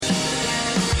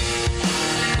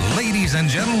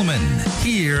Ladies and gentlemen,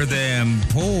 hear them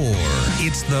pour.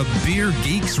 It's the Beer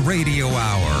Geeks Radio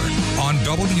Hour on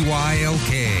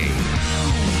WILK.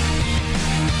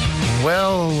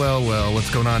 Well, what's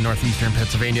going on, Northeastern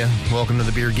Pennsylvania? Welcome to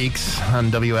the Beer Geeks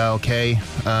on WILK. We're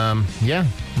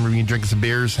going to drink some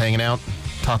beers, hanging out,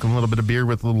 talking a little bit of beer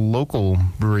with a little local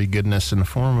brewery goodness in the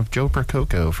form of Joe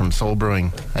Percoco from Soul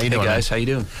Brewing. How you doing, guys? Man? How you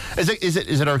doing? Is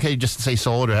it okay just to say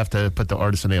Soul, or do I have to put the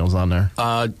artisan ales on there?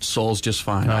 Soul's just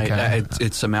fine. Okay.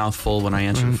 It's a mouthful when I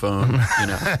answer the phone,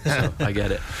 so I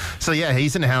get it. So, yeah,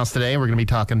 he's in the house today. We're going to be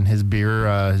talking his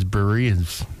beer, his brewery,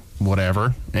 his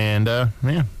whatever. And,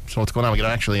 so what's going on? We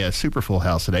got actually a super full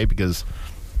house today because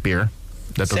beer.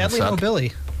 That doesn't Sadly, suck. no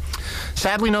Billy.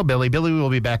 Sadly, no Billy. Billy will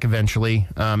be back eventually,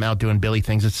 out doing Billy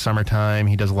things. It's summertime.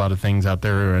 He does a lot of things out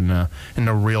there in the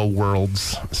real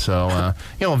worlds. So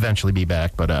he'll eventually be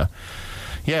back. But,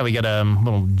 we got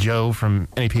little Joe from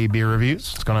NAP Beer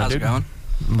Reviews. What's going on, dude? How's it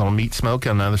A going? little meat smoke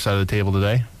on the other side of the table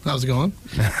today. How's it going?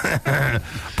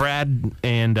 Brad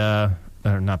and...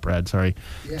 not Brad, sorry.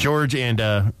 Yeah. George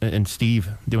and Steve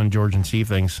doing George and Steve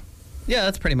things. Yeah,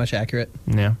 that's pretty much accurate.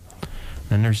 Yeah.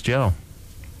 And there's Joe.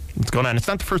 What's going on? It's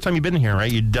not the first time you've been here,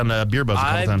 right? You've done Beer Buzz a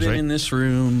couple times, right? I've been in this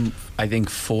room, I think,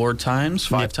 5 times,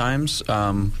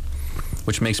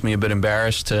 which makes me a bit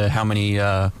embarrassed to how many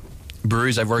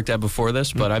breweries I've worked at before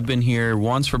this. But I've been here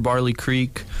once for Barley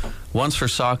Creek, once for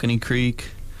Saucony Creek.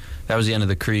 That was the end of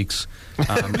the creeks.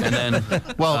 And then,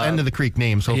 end of the creek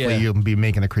names. Hopefully you'll be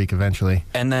making a creek eventually.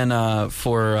 And then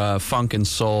for Funk and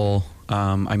Soul,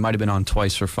 I might have been on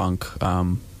twice for Funk.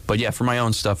 But yeah, for my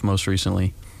own stuff most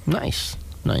recently. Nice.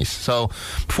 So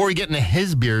before we get into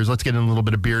his beers, let's get in a little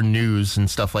bit of beer news and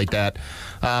stuff like that.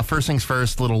 First things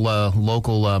first, little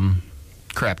local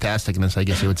craptasticness, I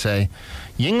guess you would say.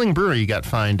 Yuengling Brewery got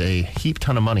fined a heap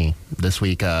ton of money this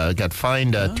week. Got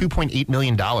fined $2.8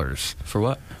 million. For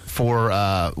what? For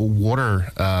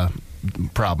water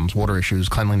problems, water issues,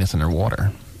 cleanliness in their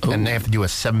water. Ooh. And they have to do a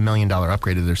 $7 million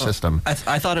upgrade to their system.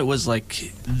 I thought it was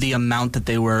like the amount that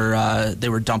they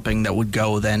were dumping that would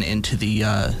go then into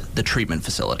the treatment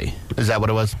facility. Is that what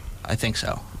it was? I think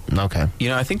so. Okay.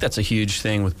 I think that's a huge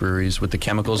thing with breweries, with the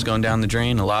chemicals going down the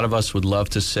drain. A lot of us would love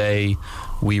to say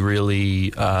we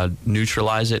really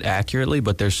neutralize it accurately,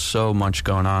 but there's so much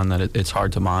going on that it's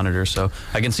hard to monitor. So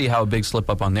I can see how a big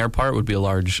slip-up on their part would be a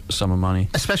large sum of money.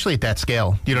 Especially at that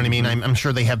scale. You know what I mean? I'm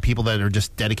sure they have people that are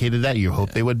just dedicated to that. You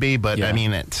hope they would be. But, yeah. I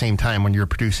mean, at the same time, when you're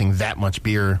producing that much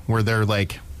beer, where they're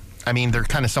like... I mean, they're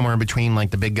kind of somewhere in between,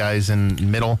 like the big guys in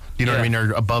middle. You know what I mean?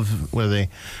 They're above. What are they? Are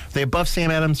they above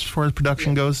Sam Adams as far as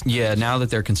production goes? Yeah, now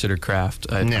that they're considered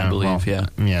craft, I believe.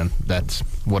 Yeah, that's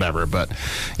whatever. But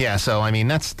yeah, so I mean,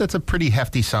 that's a pretty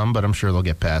hefty sum, but I'm sure they'll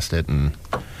get past it, and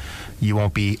you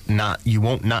won't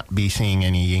not be seeing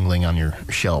any Yuengling on your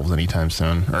shelves anytime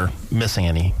soon, or missing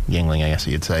any Yuengling, I guess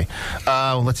you'd say.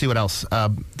 Let's see what else.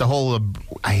 The whole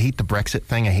I hate the Brexit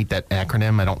thing. I hate that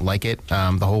acronym. I don't like it.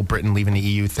 The whole Britain leaving the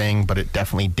EU thing, but it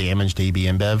definitely damaged AB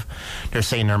InBev. They're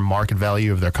saying their market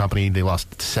value of their company, they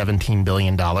lost $17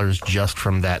 billion just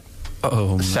from that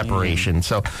separation. Man.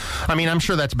 So, I mean, I'm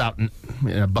sure that's about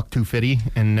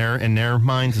 $1.250 in their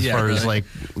minds as far as like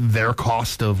their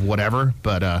cost of whatever.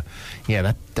 But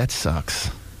that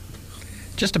sucks.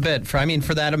 Just a bit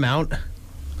for that amount.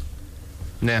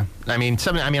 Yeah, I mean,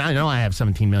 I know I have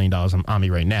 $17 million on me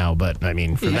right now, but I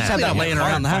mean, for that, you just have that laying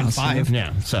around the house.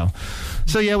 Yeah, so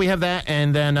yeah, we have that,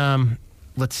 and then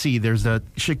let's see. There's the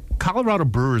Colorado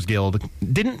Brewers Guild.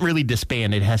 Didn't really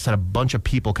disband. It has had a bunch of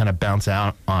people kind of bounce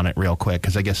out on it real quick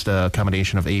because I guess the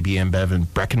combination of AB InBev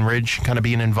and Breckenridge kind of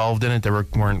being involved in it, they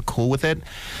weren't cool with it.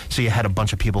 So you had a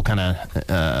bunch of people kind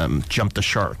of jump the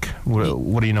shark.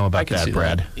 What do you know about that,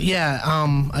 Brad? That. Yeah,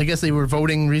 I guess they were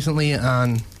voting recently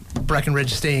on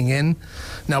Breckenridge staying in.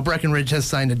 Now, Breckenridge has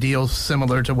signed a deal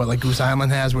similar to what like Goose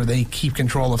Island has, where they keep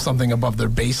control of something above their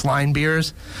baseline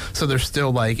beers. So they're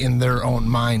still like in their own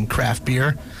mind craft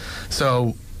beer.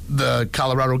 So the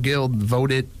Colorado Guild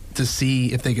voted to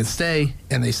see if they could stay,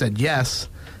 and they said yes.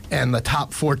 And the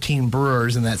top 14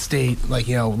 brewers in that state,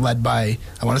 led by,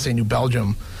 I want to say New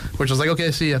Belgium, which was like,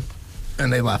 okay, see ya.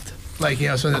 And they left.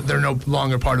 So they're no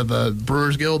longer part of the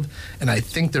Brewers Guild. And I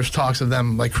think there's talks of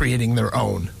them creating their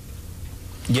own.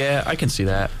 Yeah, I can see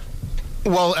that.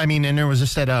 Well, I mean, and there was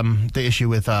just that the issue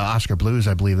with Oscar Blues,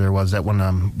 I believe there was that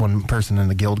one person in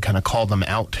the guild kind of called them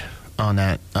out on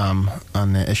that on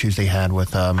the issues they had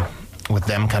with with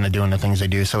them kind of doing the things they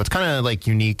do. So it's kind of like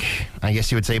unique, I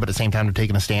guess you would say, but at the same time they're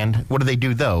taking a stand. What do they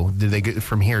do though? Do they get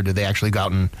from here? Do they actually go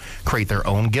out and create their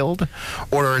own guild,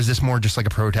 or is this more just like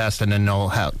a protest and then they'll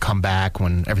come back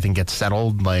when everything gets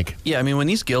settled? Like, yeah, I mean, when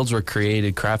these guilds were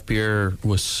created, craft beer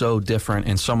was so different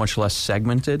and so much less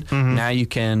segmented. Now you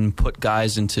can put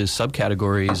guys into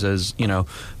subcategories as,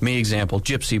 me example,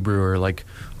 gypsy brewer. Like,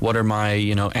 what are my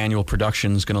annual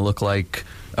productions going to look like?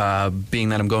 Being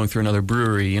that I'm going through another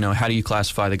brewery, how do you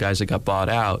classify the guys that got bought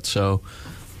out? So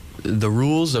the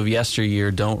rules of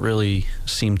yesteryear don't really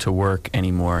seem to work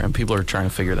anymore, and people are trying to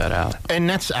figure that out. And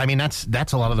that's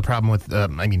a lot of the problem with,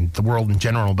 the world in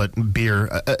general, but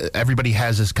beer. Everybody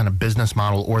has this kind of business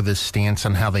model or this stance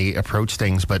on how they approach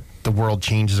things, but the world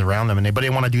changes around them, and they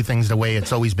want to do things the way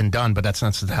it's always been done, but that's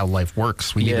not how life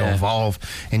works. We need to evolve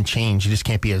and change. You just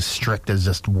can't be as strict as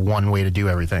just one way to do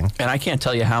everything. And I can't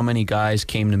tell you how many guys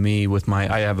came to me with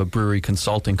I have a brewery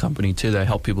consulting company, too, that I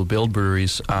help people build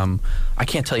breweries. I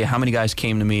can't tell you how many guys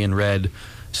came to me and read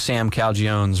Sam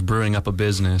Calgione's Brewing Up a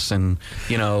Business and,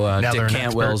 Dick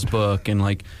Cantwell's book, and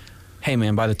like, hey,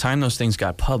 man, by the time those things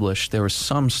got published, there was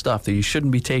some stuff that you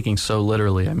shouldn't be taking so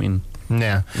literally. I mean,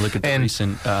 look at the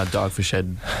recent Dogfish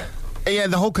Head. Yeah,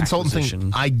 the whole consultant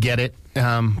thing, I get it.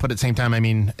 But at the same time, I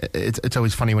mean, it's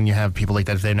always funny when you have people like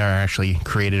that, if they never actually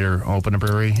created or opened a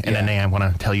brewery, and then they want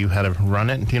to tell you how to run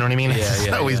it. Do you know what I mean? It's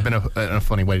always been a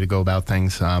funny way to go about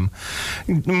things.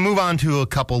 Move on to a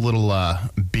couple little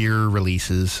beer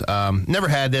releases. Never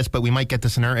had this, but we might get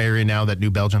this in our area now that New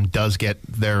Belgium does get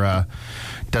their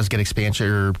expansion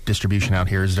or distribution out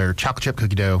here. Is their chocolate chip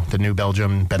cookie dough, the New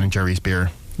Belgium Ben & Jerry's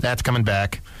beer. That's coming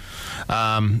back.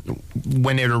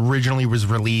 When it originally was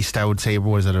released, I would say,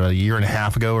 was it a year and a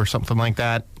half ago or something like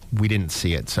that? We didn't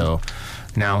see it, so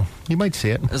now you might see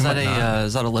it. Is that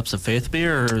a Lips of Faith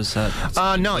beer, or is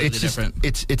that no? It's different?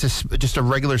 just a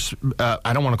regular.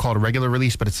 I don't want to call it a regular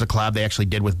release, but it's a collab they actually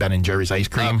did with Ben & Jerry's ice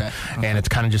cream, and it's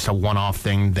kind of just a one-off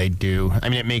thing they do. I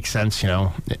mean, it makes sense, in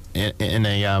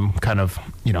a kind of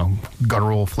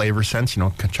guttural flavor sense.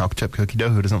 Chocolate chip cookie dough.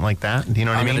 Who doesn't like that? Do you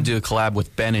know what I mean? I'm going to do a collab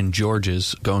with Ben &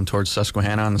 George's going towards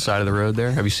Susquehanna on the side of the road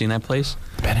there. Have you seen that place?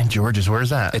 Ben & George's. Where is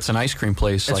that? It's an ice cream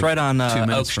place. It's right on 2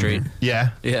 minutes Oak Street.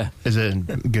 Yeah. Yeah. Is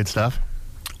it good stuff?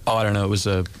 Oh, I don't know. It was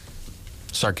a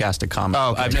sarcastic comment.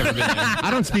 Oh, okay. I've never been there.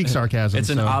 I don't speak sarcasm. It's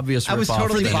an obvious I was ripoff.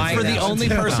 totally For buying For the that. only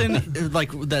person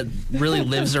that really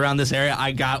lives around this area,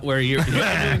 I got where I knew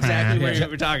exactly where you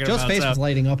were talking Joe's about. face was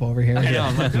lighting up over here. I know.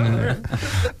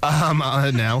 I'm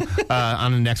like, Now,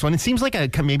 on the next one, it seems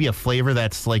like maybe a flavor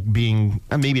that's like being,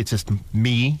 maybe it's just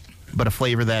me, but a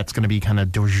flavor that's going to be kind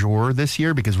of du jour this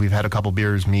year, because we've had a couple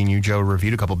beers, me and you, Joe,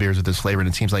 reviewed a couple beers with this flavor, and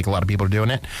it seems like a lot of people are doing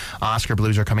it. Oscar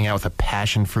Blues are coming out with a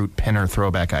passion fruit pinner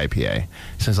throwback IPA.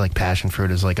 Seems like passion fruit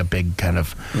is like a big kind of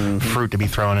fruit to be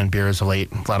thrown in beers of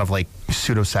late. A lot of like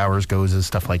pseudo sours, gozes,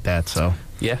 stuff like that. So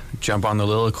yeah, jump on the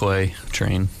Lillicoy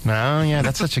train. Oh, yeah,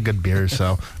 that's such a good beer,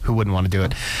 so who wouldn't want to do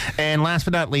it? And last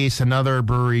but not least, another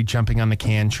brewery jumping on the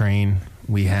can train.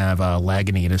 We have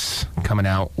Lagunitas coming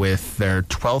out with their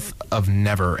 12th of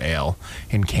Never Ale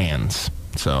in cans.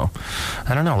 So,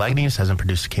 I don't know. Lagunitas hasn't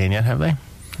produced a can yet, have they?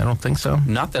 I don't think so.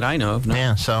 Not that I know of, no.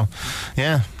 Yeah, so,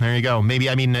 yeah, there you go. Maybe,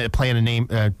 playing a name,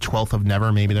 12th of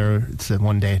Never, maybe it's the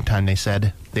one time they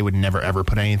said they would never, ever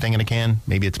put anything in a can.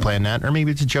 Maybe it's playing that, or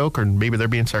maybe it's a joke, or maybe they're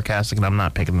being sarcastic, and I'm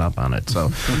not picking up on it. So,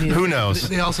 who knows?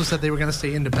 They also said they were going to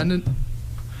stay independent.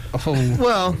 Oh,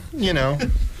 Well,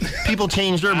 people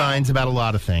change their minds about a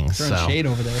lot of things. throwing So. shade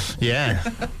over there. Yeah.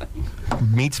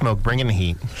 Meat smoke, bringing the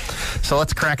heat. So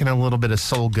let's crack in a little bit of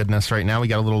soul goodness right now. We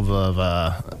got a little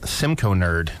of Simcoe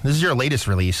Nerd. This is your latest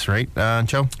release, right,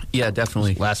 Joe? Yeah,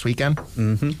 definitely. Last weekend?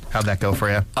 Mm-hmm. How'd that go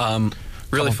for you?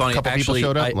 Really funny. Couple people Actually,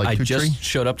 showed up, like I Toot Tree? just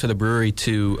showed up to the brewery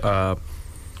to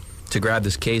grab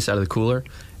this case out of the cooler,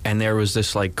 and there was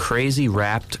this like crazy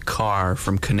wrapped car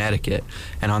from Connecticut,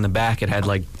 and on the back it had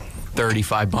like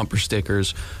 35 bumper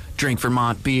stickers, drink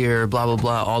Vermont beer, blah blah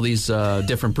blah, all these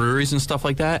different breweries and stuff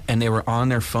like that, and they were on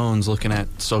their phones looking at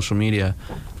social media.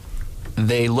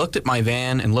 They looked at my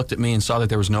van and looked at me and saw that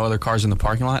there was no other cars in the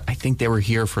parking lot. I think they were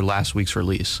here for last week's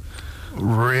release.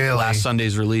 Really? Last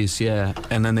Sunday's release, yeah.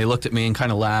 And then they looked at me and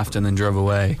kind of laughed and then drove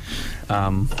away.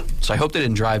 So I hope they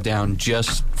didn't drive down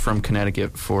just from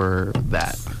Connecticut for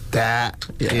that. That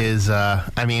is,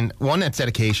 one, that's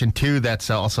dedication. Two, that's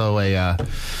also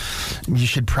you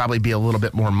should probably be a little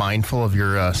bit more mindful of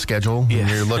your schedule when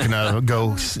you're looking to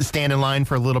go stand in line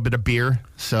for a little bit of beer.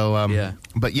 So,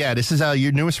 But yeah, this is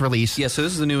your newest release. Yeah, so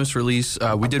this is the newest release.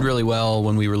 We did really well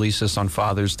when we released this on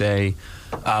Father's Day.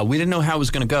 We didn't know how it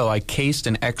was going to go. I cased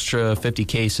an extra 50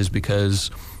 cases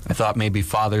because I thought maybe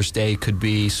Father's Day could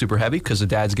be super heavy because the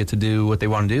dads get to do what they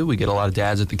want to do. We get a lot of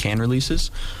dads at the can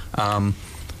releases.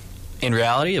 In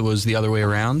reality, it was the other way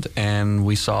around, and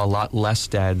we saw a lot less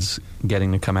dads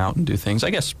getting to come out and do things, I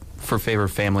guess, for favor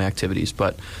of family activities.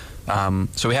 But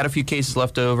so we had a few cases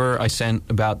left over. I sent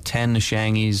about 10 to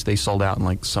Shangy's. They sold out in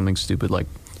like something stupid like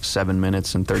 7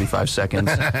 minutes and 35 seconds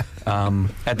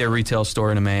at their retail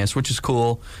store in Emmaus, which is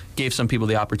cool. Gave some people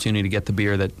the opportunity to get the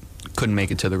beer that couldn't make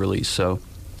it to the release. So,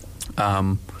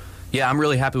 yeah, I'm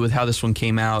really happy with how this one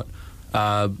came out.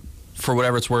 For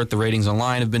whatever it's worth, the ratings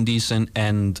online have been decent,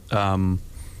 and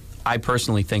I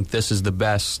personally think this is the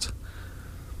best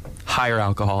higher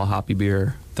alcohol hoppy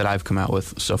beer that I've come out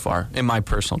with so far, in my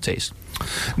personal taste.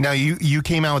 Now, you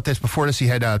came out with this before this. You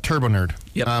had Turbo Nerd.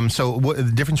 Yep. So what, the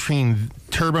difference between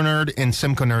Turbo Nerd and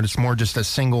Simcoe Nerd is more just a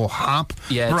single hop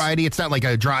variety. It's not like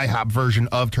a dry hop version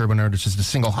of Turbo Nerd. It's just a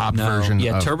single hop version.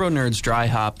 Yeah, Turbo Nerd's dry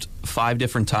hopped 5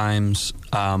 different times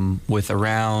with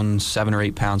around 7 or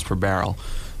 8 pounds per barrel.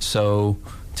 So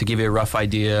to give you a rough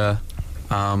idea,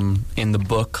 in the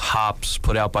book Hops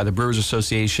put out by the Brewers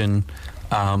Association,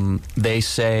 they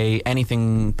say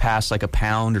anything past like a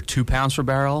pound or 2 pounds per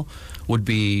barrel would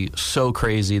be so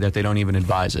crazy that they don't even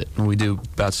advise it. And we do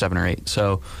about 7 or 8.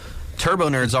 So Turbo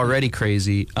Nerd's already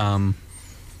crazy.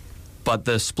 But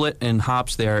the split in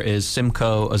hops there is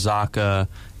Simcoe, Azacca,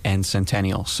 and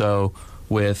Centennial. So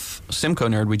with Simcoe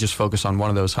Nerd, we just focus on one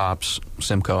of those hops,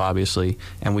 Simcoe obviously,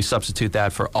 and we substitute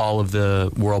that for all of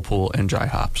the Whirlpool and dry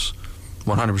hops.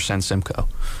 100% Simcoe.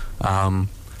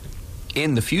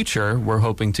 In the future, we're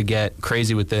hoping to get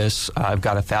crazy with this. I've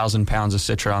got 1,000 pounds of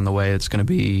Citra on the way. It's going to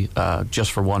be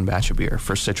just for one batch of beer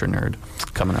for Citra Nerd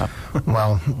coming up.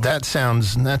 Well, that's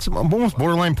almost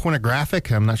borderline pornographic.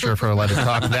 I'm not sure if we're allowed to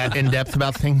talk that in depth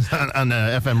about things on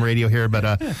the FM radio here,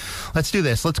 but let's do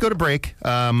this. Let's go to break,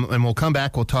 and we'll come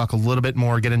back. We'll talk a little bit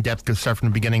more, get in depth, start from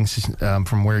the beginning,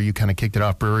 from where you kind of kicked it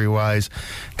off brewery wise,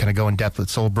 kind of go in depth with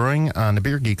Soul Brewing on the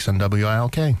Beer Geeks on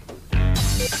WILK.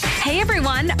 Hey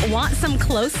everyone, want some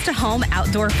close to home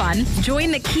outdoor fun?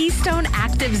 Join the Keystone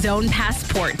Active Zone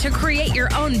Passport to create your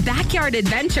own backyard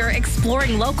adventure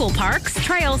exploring local parks,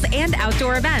 trails, and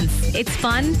outdoor events. It's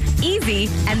fun, easy,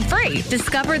 and free.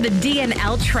 Discover the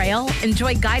D&L Trail,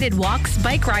 enjoy guided walks,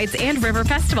 bike rides, and river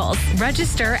festivals.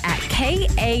 Register at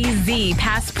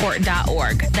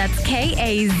kazpassport.org. That's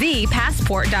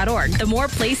kazpassport.org. The more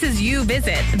places you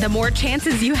visit, the more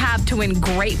chances you have to win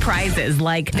great prizes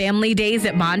like family days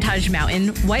at Montage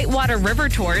Mountain, Whitewater River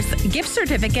tours, gift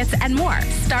certificates, and more.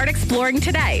 Start exploring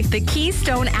today. The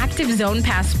Keystone Active Zone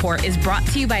Passport is brought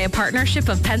to you by a partnership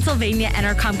of Pennsylvania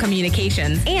Entercom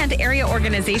Communications and area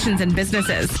organizations and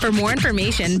businesses. For more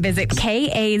information, visit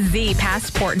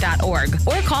kazpassport.org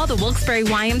or call the Wilkes-Barre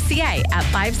YMCA at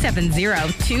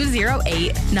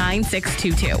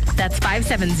 570-208-9622. That's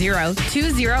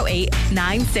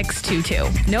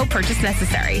 570-208-9622. No purchase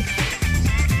necessary.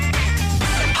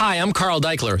 Hi, I'm Carl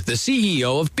Deichler, the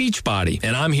CEO of Beachbody,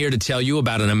 and I'm here to tell you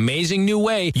about an amazing new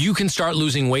way you can start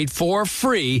losing weight for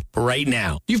free right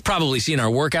now. You've probably seen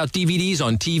our workout DVDs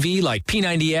on TV like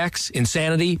P90X,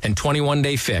 Insanity, and 21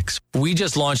 Day Fix. We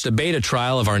just launched a beta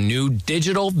trial of our new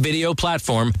digital video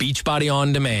platform, Beachbody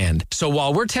On Demand. So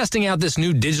while we're testing out this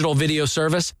new digital video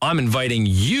service, I'm inviting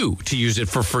you to use it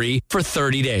for free for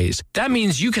 30 days. That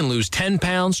means you can lose 10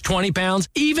 pounds, 20 pounds,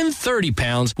 even 30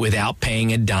 pounds without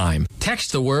paying a dime.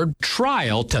 Text the word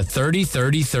trial to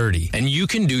 303030 and you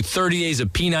can do 30 days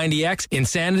of P90X,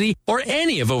 Insanity, or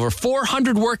any of over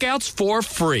 400 workouts for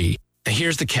free.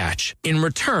 Here's the catch. In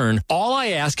return, all I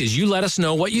ask is you let us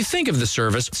know what you think of the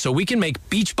service so we can make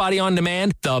Beachbody On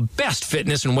Demand the best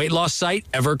fitness and weight loss site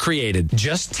ever created.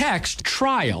 Just text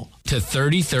TRIAL to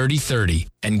 303030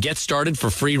 and get started for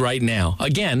free right now.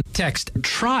 Again, text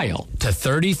TRIAL to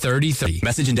 303030.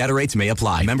 Message and data rates may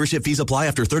apply. Membership fees apply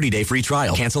after 30-day free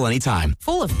trial. Cancel anytime.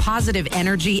 Full of positive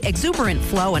energy, exuberant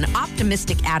flow, and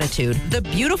optimistic attitude, the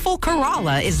beautiful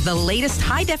Corolla is the latest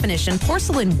high-definition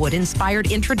porcelain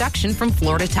wood-inspired introduction from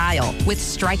Florida Tile. With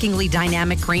strikingly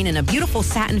dynamic green and a beautiful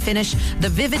satin finish, the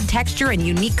vivid texture and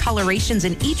unique colorations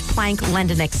in each plank lend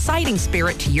an exciting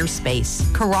spirit to your space.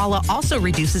 Corolla also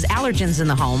reduces allergens in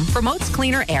the home, promotes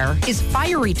cleaner air, is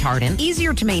fire retardant,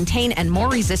 easier to maintain, and more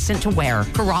resistant to wear.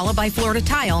 Corolla by Florida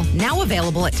Tile, now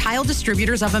available at Tile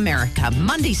Distributors of America,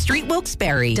 Mundy Street,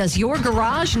 Wilkes-Barre. Does your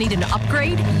garage need an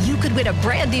upgrade? You could win a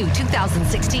brand new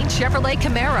 2016 Chevrolet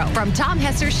Camaro from Tom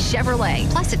Hesser's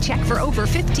Chevrolet, plus a check for over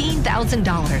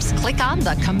 $15,000. Click on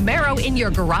the Camaro in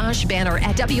your garage banner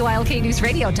at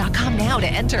WILKNewsRadio.com now to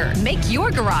enter. Make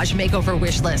your garage makeover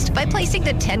wish list by placing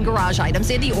the 10 garage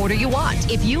items in the order you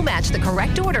want. If you match the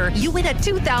correct order, you win a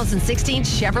 2016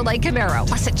 Chevrolet Camaro,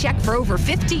 plus a check for over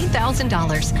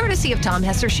 $15,000. Courtesy of Tom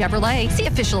Hesser Chevrolet. See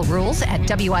official rules at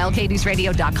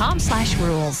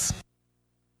WILKNewsRadio.com/rules.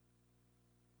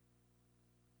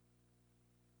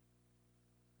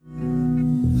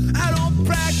 I don't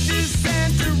practice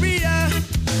Santeria.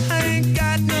 I ain't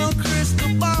got no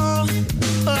crystal ball.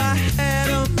 I had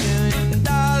 $1 million,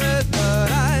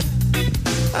 but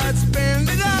I'd spend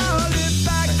it all if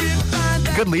I could find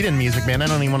out. Good lead-in music, man. I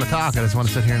don't even want to talk. I just want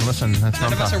to sit here and listen. That's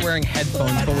None of us are wearing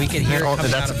headphones, but we can hear it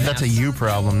coming out of that's a you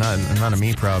problem, not a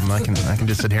me problem. I can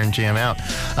just sit here and jam out.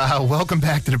 Welcome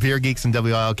back to the Beer Geeks and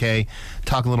WILK.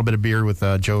 Talk a little bit of beer with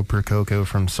Joe Percoco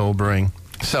from Soul Brewing.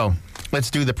 So let's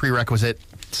do the prerequisite.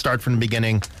 Start from the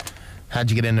beginning. How'd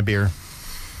you get into beer?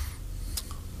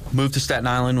 Moved to Staten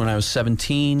Island when I was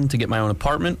 17 to get my own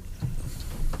apartment.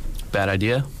 Bad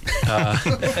idea.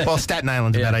 Well, Staten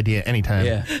Island's a bad idea anytime.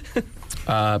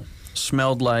 Yeah.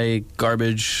 Smelled like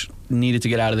garbage. Needed to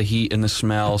get out of the heat and the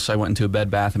smell, so I went into a Bed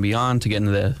Bath & Beyond to get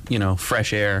into the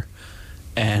fresh air,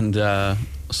 and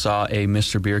saw a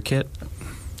Mr. Beer kit.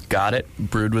 Got it,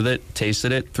 brewed with it,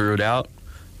 tasted it, threw it out.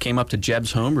 Came up to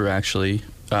Jeb's Homebrew actually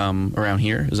around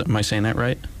here. Am I saying that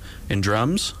right? In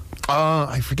Drums.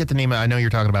 I forget the name. I know you're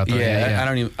talking about that. Yeah. I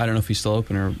don't know if he's still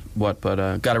open or what,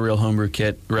 but got a real homebrew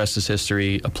kit. The rest is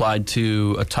history. Applied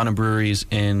to a ton of breweries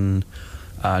in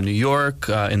New York,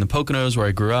 in the Poconos where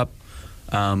I grew up.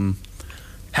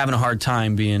 Having a hard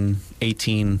time being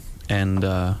 18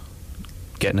 and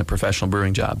getting a professional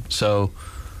brewing job. So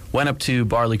went up to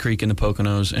Barley Creek in the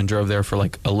Poconos and drove there for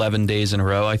like 11 days in a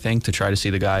row, I think, to try to see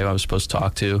the guy who I was supposed to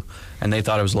talk to. And they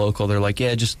thought I was local. They're like,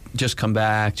 yeah, just come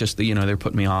back. They're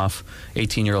putting me off.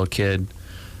 18-year-old kid.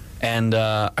 And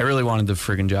I really wanted the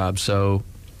friggin' job. So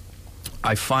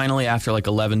I finally, after like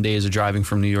 11 days of driving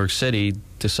from New York City,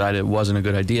 decided it wasn't a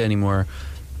good idea anymore.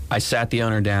 I sat the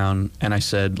owner down and I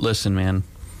said, listen, man,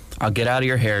 I'll get out of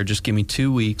your hair. Just give me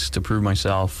 2 weeks to prove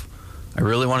myself. I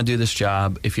really want to do this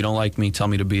job. If you don't like me, tell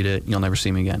me to beat it. You'll never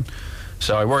see me again.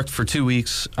 So I worked for 2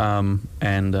 weeks, and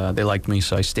they liked me,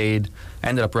 so I stayed. I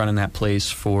ended up running that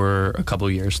place for a couple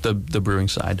of years, the brewing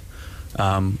side.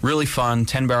 Really fun,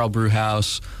 10-barrel brew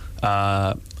house,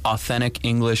 authentic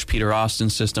English Peter Austin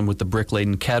system with the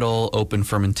brick-laden kettle, open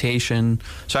fermentation.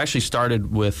 So I actually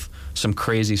started with some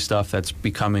crazy stuff that's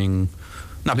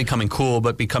not becoming cool,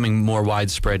 but becoming more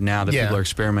widespread now that people are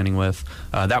experimenting with.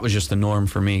 That was just the norm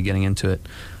for me getting into it.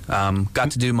 Got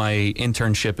to do my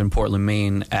internship in Portland,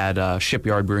 Maine at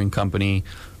Shipyard Brewing Company,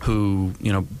 who,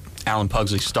 Alan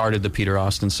Pugsley started the Peter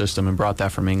Austin system and brought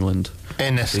that from England.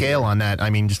 And the scale on that, I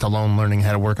mean, just alone learning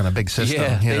how to work on a big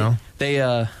system,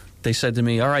 They said to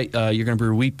me, all right, you're going to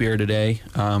brew wheat beer today.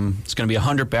 It's going to be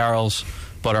 100 barrels,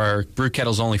 but our brew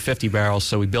kettle's only 50 barrels,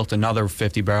 so we built another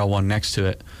 50-barrel one next to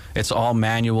it. It's all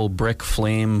manual brick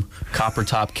flame copper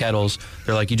top kettles.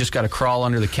 They're like, you just got to crawl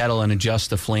under the kettle and adjust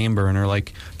the flame burner.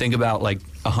 Like, think about like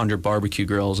 100 barbecue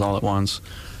grills all at once.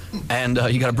 And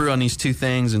you got to brew on these two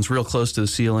things, and it's real close to the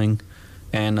ceiling.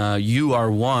 And you are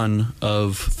one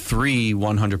of 3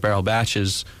 100-barrel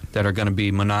batches that are going to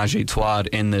be menage a trois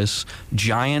in this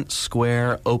giant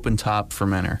square open top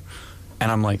fermenter.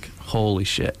 And I'm like, holy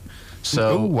shit.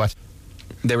 So what?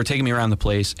 They were taking me around the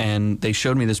place, and they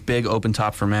showed me this big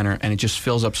open-top fermenter, and it just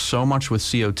fills up so much with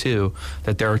CO2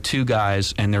 that there are 2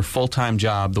 guys, and their full-time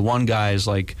job, the one guy is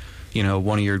like,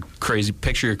 one of your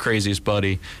picture your craziest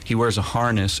buddy. He wears a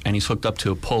harness, and he's hooked up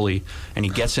to a pulley, and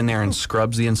he gets in there and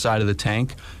scrubs the inside of the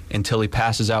tank until he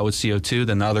passes out with CO2.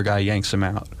 Then the other guy yanks him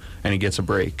out, and he gets a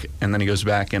break, and then he goes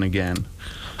back in again.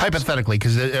 Hypothetically,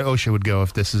 because OSHA would go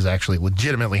if this is actually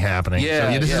legitimately happening.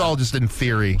 Yeah, so this is all just in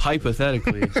theory.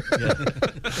 Hypothetically. Yeah.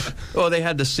 Well, they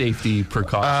had the safety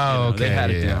precaution. Oh, okay. They had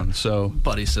it down. So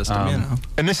buddy system,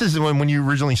 And this is when you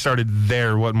originally started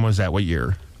there. What was that? What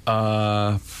year?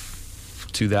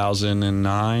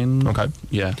 2009. Okay.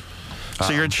 Yeah.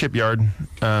 So you're at Shipyard.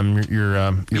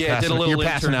 You're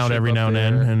passing out every now and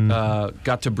then. And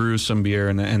got to brew some beer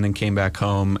and then came back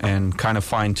home and kind of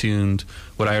fine-tuned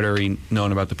what I had already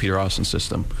known about the Peter Austin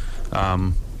system.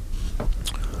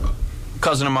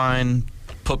 Cousin of mine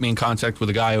put me in contact with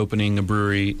a guy opening a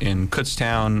brewery in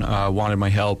Kutztown, wanted my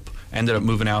help. Ended up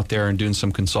moving out there and doing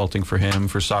some consulting for him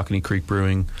for Saucony Creek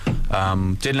Brewing.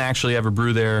 Didn't actually ever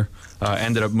brew there.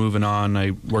 Ended up moving on.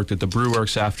 I worked at the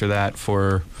Brewworks after that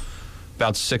for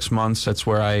about 6 months. That's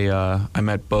where I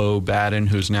met Bo Baden,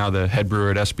 who's now the head brewer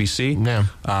at SBC. Yeah.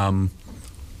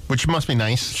 Which must be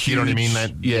nice. Huge, you know what I mean?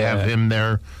 That you have him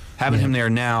there. Having him there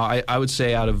now, I would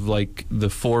say out of like the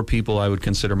 4 people I would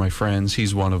consider my friends,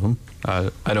 he's one of them.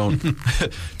 I don't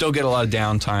don't get a lot of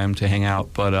downtime to hang out,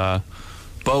 but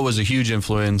Bo was a huge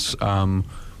influence.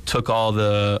 Took all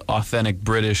the authentic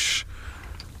British,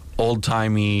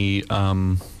 old-timey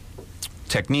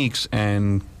techniques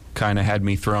and kind of had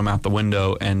me throw them out the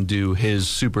window and do his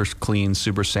super clean,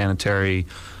 super sanitary,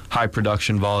 high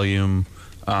production volume,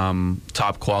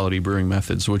 top quality brewing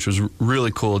methods, which was a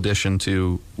really cool addition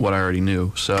to what I already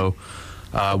knew. So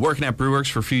working at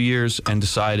Brewworks for a few years and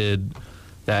decided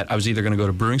that I was either going to go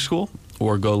to brewing school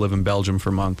or go live in Belgium for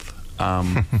a month.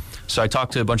 So I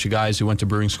talked to a bunch of guys who went to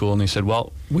brewing school, and they said,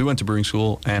 well, we went to brewing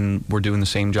school, and we're doing the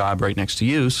same job right next to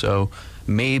you, so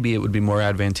maybe it would be more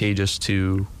advantageous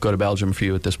to go to Belgium for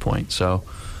you at this point. So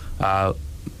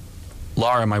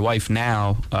Laura, my wife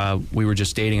now, we were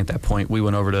just dating at that point. We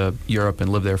went over to Europe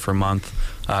and lived there for a month.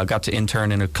 Got to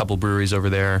intern in a couple breweries over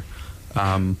there.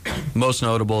 Most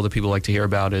notable that people like to hear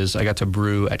about is I got to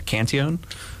brew at Cantillon,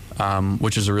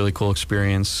 which is a really cool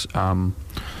experience, and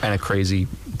a crazy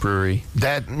brewery.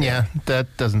 That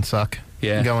doesn't suck.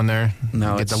 Yeah. Going there,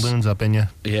 no, get the loons up in you.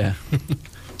 Yeah.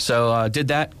 So did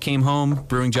that, came home,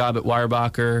 brewing job at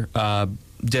Weyerbacher,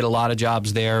 did a lot of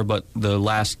jobs there, but the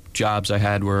last jobs I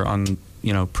had were on,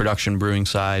 production brewing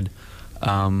side.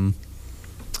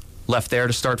 Left there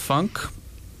to start Funk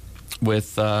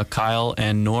with Kyle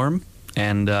and Norm,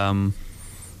 and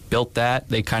built that.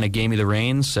 They kind of gave me the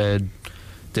reins, said,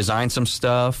 design some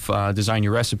stuff, design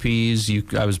your recipes.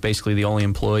 I was basically the only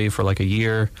employee for like a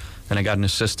year. Then I got an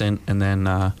assistant, and then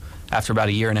after about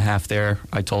a year and a half there,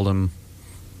 I told them,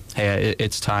 hey,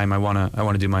 it's time. I want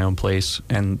to do my own place,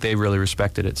 and they really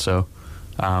respected it. So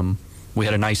we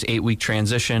had a nice 8-week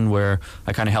transition where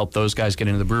I kind of helped those guys get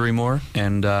into the brewery more,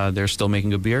 and they're still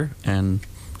making good beer, and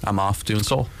I'm off doing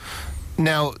Soul.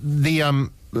 Now,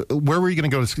 where were you going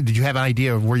to go to school? Did you have an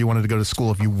idea of where you wanted to go to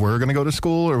school, if you were going to go to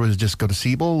school, or was it just go to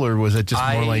Siebel, or was it just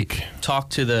more like... I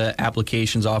talked to the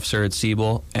applications officer at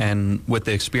Siebel, and with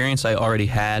the experience I already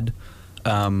had...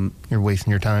 You're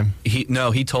wasting your time?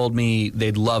 He told me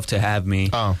they'd love to have me.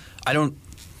 Oh.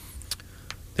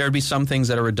 There would be some things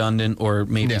that are redundant or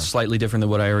maybe slightly different than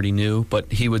what I already knew,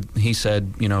 but he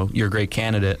said, you're a great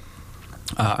candidate.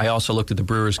 I also looked at the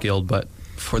Brewers Guild, but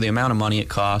for the amount of money it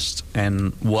cost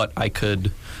and what I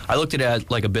looked at it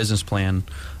as like a business plan.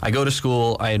 I go to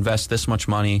school, I invest this much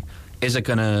money. Is it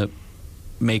going to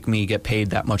make me get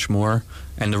paid that much more?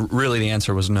 And really the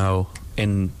answer was no.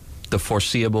 In the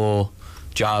foreseeable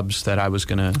jobs that I was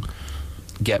going to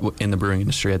get in the brewing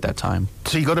industry at that time.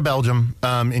 So you go to Belgium,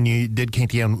 and you did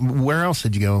Cantillon. Where else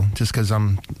did you go? Just because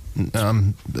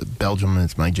Belgium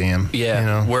is my jam.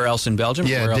 Yeah. Where else in Belgium?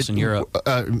 Yeah, where else in Europe?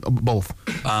 Both.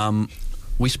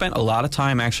 We spent a lot of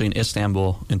time actually in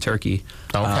Istanbul, in Turkey.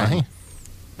 Okay.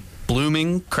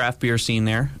 Blooming craft beer scene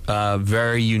there.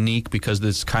 Very unique because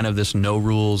there's kind of this no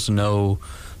rules, no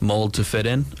mold to fit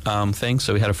in thing.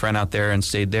 So we had a friend out there and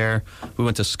stayed there. We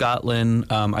went to Scotland.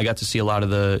 I got to see a lot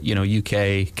of the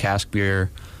UK cask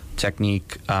beer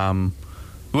technique. We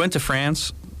went to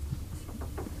France.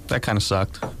 That kind of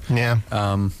sucked. Yeah.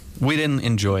 We didn't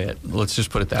enjoy it. Let's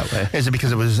just put it that way. Is it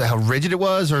because it was how rigid it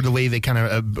was, or the way they kind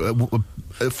of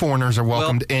foreigners are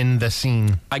welcomed in the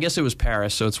scene? I guess it was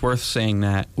Paris, so it's worth saying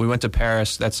that. We went to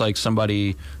Paris. That's like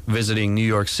somebody visiting New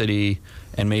York City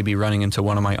and maybe running into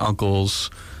one of my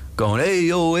uncles going, hey,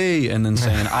 yo, hey, and then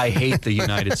saying, I hate the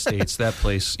United States, that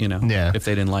place, if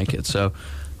they didn't like it. So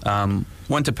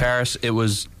went to Paris. It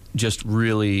was just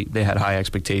really, they had high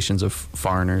expectations of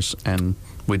foreigners, and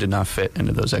we did not fit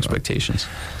into those expectations.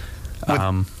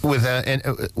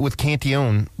 With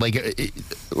Cantillon,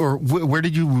 where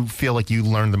did you feel like you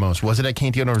learned the most? Was it at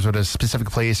Cantillon, or was it a specific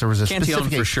place, or was it a Cantillon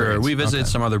specific for sure? We visited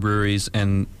some other breweries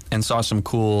and saw some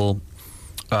cool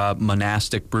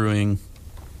monastic brewing.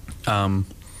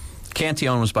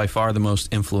 Cantillon was by far the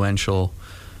most influential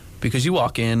because you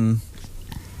walk in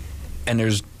and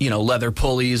there's leather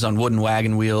pulleys on wooden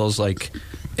wagon wheels. Like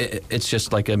it's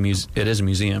just like it is a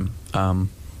museum.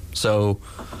 So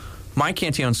my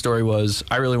Cantillon story was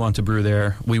I really wanted to brew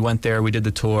there. We went there, we did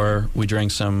the tour, we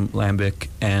drank some lambic,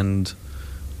 and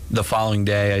the following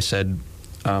day I said,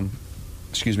 I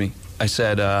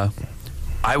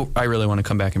really want to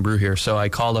come back and brew here. So I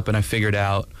called up and I figured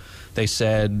out, they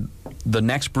said the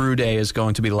next brew day is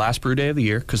going to be the last brew day of the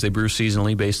year because they brew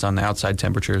seasonally based on the outside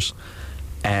temperatures.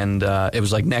 And it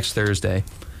was like next Thursday.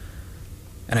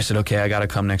 And I said, okay, I got to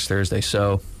come next Thursday.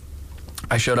 So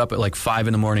I showed up at like 5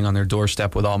 a.m. on their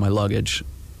doorstep with all my luggage.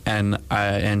 And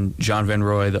John Van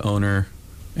Roy, the owner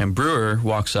and brewer,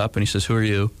 walks up and he says, who are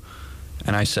you?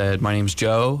 And I said, my name's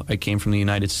Joe. I came from the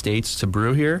United States to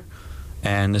brew here.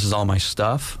 And this is all my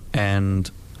stuff. And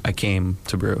I came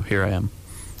to brew. Here I am.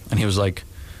 And he was like,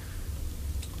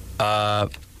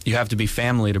 you have to be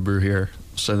family to brew here.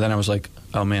 So then I was like,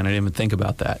 oh man, I didn't even think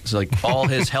about that. It's like all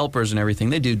his helpers and everything,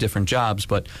 they do different jobs,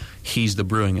 but he's the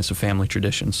brewing. It's a family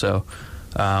tradition. So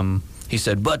he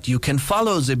said, but you can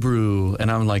follow the brew. And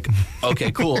I'm like,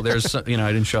 okay, cool. There's, I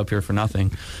didn't show up here for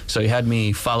nothing. So he had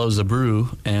me follow the brew,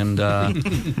 and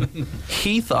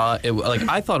he thought,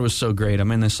 I thought it was so great.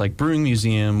 I'm in this like brewing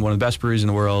museum, one of the best breweries in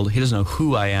the world. He doesn't know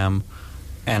who I am,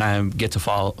 and I get to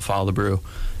follow the brew.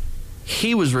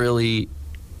 He was really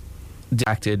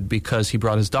distracted because he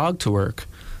brought his dog to work,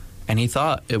 and he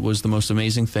thought it was the most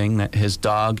amazing thing that his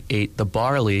dog ate the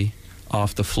barley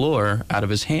off the floor out of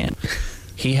his hand.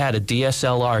 He had a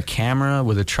DSLR camera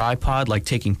with a tripod, like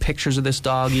taking pictures of this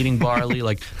dog eating barley.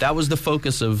 Like that was the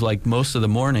focus of like most of the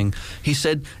morning. He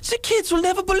said, "The kids will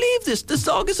never believe this. This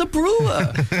dog is a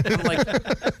brewer." I'm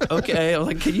like, okay. I'm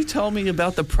like, can you tell me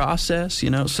about the process?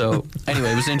 So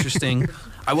anyway, it was interesting.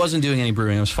 I wasn't doing any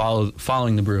brewing. I was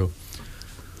following the brew.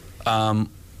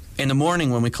 In the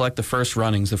morning when we collect the first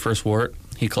runnings, the first wort,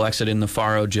 he collects it in the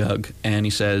faro jug, and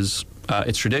he says,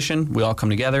 it's tradition. We all come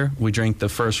together. We drink the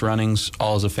first runnings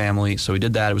all as a family. So we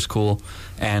did that. It was cool.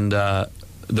 And the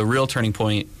real turning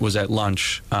point was at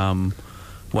lunch when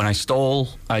I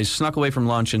snuck away from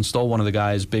lunch and stole one of the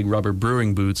guy's big rubber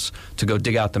brewing boots to go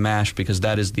dig out the mash, because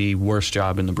that is the worst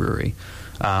job in the brewery.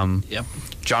 Yep.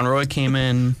 John Roy came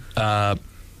in,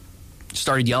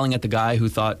 started yelling at the guy who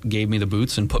gave me the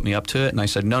boots and put me up to it. And I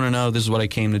said, no, this is what I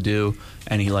came to do.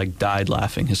 And he died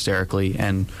laughing hysterically.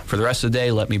 And for the rest of the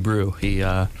day, let me brew. He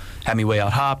had me weigh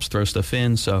out hops, throw stuff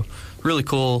in. So really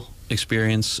cool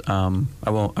experience. I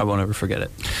won't ever forget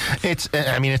it.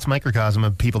 It's microcosm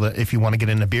of people that if you want to get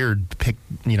into beer, pick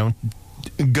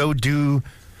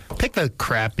the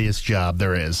crappiest job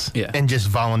there is, and just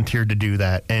volunteer to do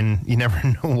that, and you never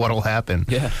know what'll happen.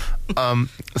 Yeah.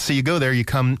 So you go there, you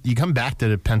come back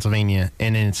to Pennsylvania,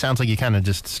 and it sounds like you kind of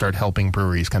just start helping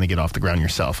breweries kind of get off the ground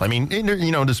yourself. I mean,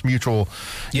 this mutual,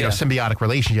 symbiotic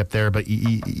relationship there, but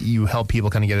you help people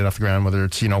kind of get it off the ground, whether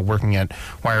it's working at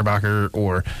Weyerbacher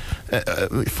or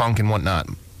Funk and whatnot.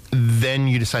 Then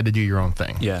you decide to do your own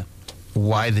thing. Yeah.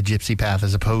 Why the gypsy path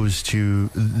as opposed to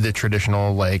the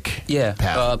traditional path?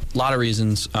 A lot of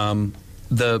reasons.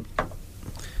 We'll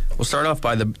start off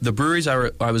by the breweries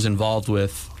I was involved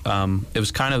with. It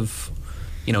was kind of,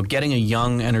 getting a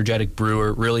young, energetic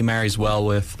brewer really marries well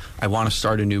with I want to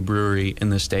start a new brewery in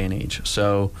this day and age.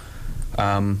 So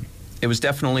it was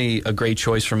definitely a great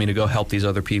choice for me to go help these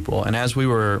other people. And as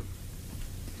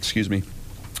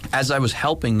I was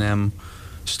helping them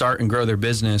start and grow their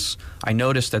business, I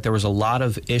noticed that there was a lot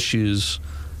of issues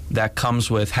that comes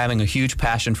with having a huge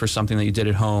passion for something that you did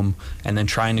at home and then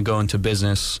trying to go into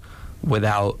business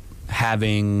without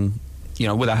having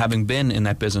been in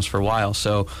that business for a while.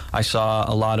 So I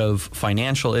saw a lot of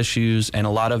financial issues and a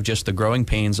lot of just the growing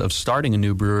pains of starting a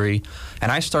new brewery.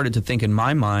 And I started to think in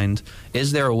my mind,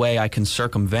 is there a way I can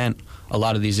circumvent a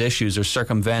lot of these issues or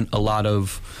circumvent a lot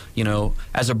of,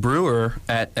 as a brewer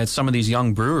at some of these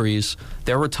young breweries,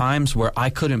 there were times where I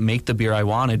couldn't make the beer I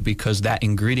wanted because that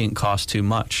ingredient cost too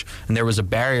much. And there was a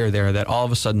barrier there that all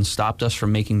of a sudden stopped us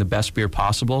from making the best beer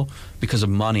possible because of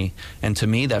money. And to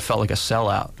me, that felt like a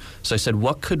sellout. So I said,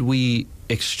 what could we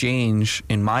exchange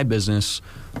in my business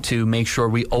to make sure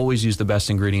we always use the best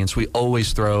ingredients? We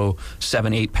always throw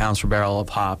 7-8 pounds per barrel of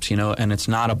hops, and it's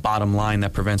not a bottom line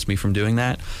that prevents me from doing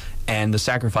that. And the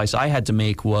sacrifice I had to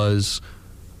make was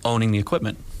owning the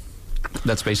equipment.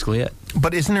 That's basically it.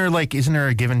 But isn't there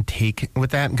a give and take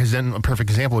with that? Because then a perfect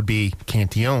example would be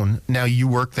Cantillon. Now you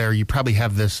work there, you probably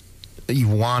have this, you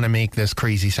want to make this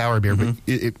crazy sour beer, but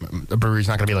the brewery's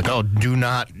not going to be like, oh, do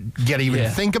not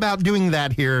think about doing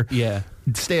that here. Yeah.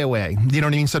 Stay away. You know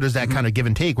what I mean? So there's that kind of give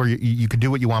and take where you could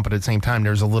do what you want, but at the same time,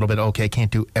 there's a little bit, okay, I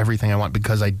can't do everything I want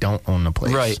because I don't own the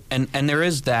place. Right. And there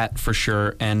is that for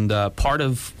sure. And part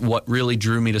of what really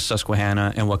drew me to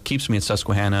Susquehanna and what keeps me at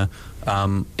Susquehanna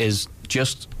is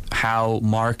just how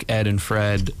Mark, Ed, and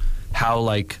Fred,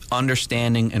 how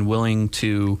understanding and willing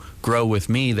to grow with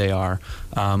me they are.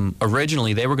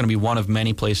 Originally, they were going to be one of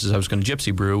many places I was going to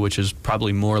gypsy brew, which is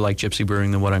probably more like gypsy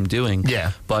brewing than what I'm doing.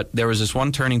 Yeah. But there was this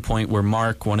one turning point where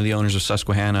Mark, one of the owners of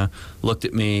Susquehanna, looked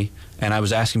at me, and I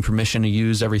was asking permission to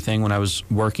use everything when I was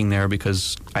working there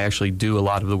because I actually do a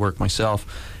lot of the work myself.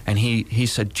 And he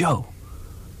said, Joe,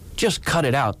 just cut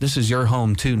it out. This is your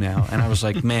home too now. And I was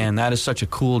like, man, that is such a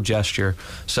cool gesture.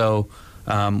 So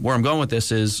where I'm going with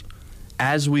this is,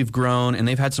 as we've grown, and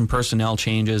they've had some personnel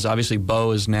changes. Obviously,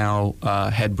 Bo is now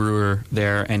head brewer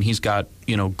there, and he's got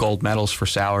gold medals for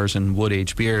sours and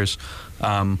wood-aged beers.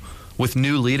 With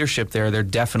new leadership there, they're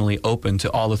definitely open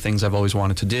to all the things I've always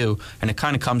wanted to do. And it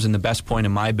kind of comes in the best point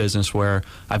in my business where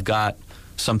I've got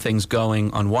some things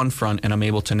going on one front, and I'm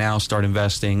able to now start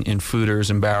investing in fooders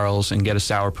and barrels and get a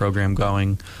sour program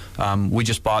going. We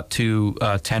just bought 2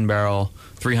 10-barrel,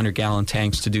 300-gallon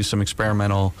tanks to do some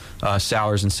experimental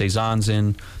sours and saisons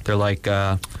in. They're like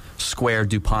square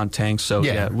DuPont tanks. So,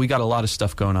 yeah, we got a lot of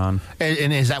stuff going on.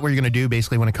 And is that what you're going to do,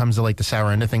 basically, when it comes to, like, the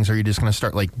sour end of things? Or are you just going to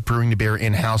start, like, brewing the beer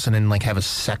in-house and then, like, have a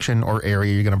section or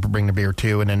area you're going to bring the beer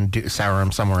to and then sour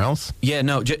them somewhere else? Yeah,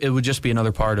 no, it would just be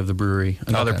another part of the brewery,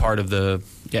 another part of the,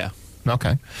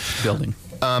 building.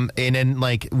 And then,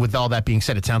 like, with all that being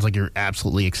said, it sounds like you're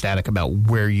absolutely ecstatic about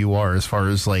where you are as far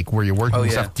as, like, where you're working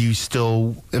and stuff. Do you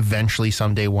still eventually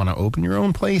someday want to open your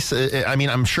own place? I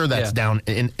mean, I'm sure that's down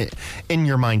in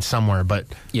your mind somewhere, but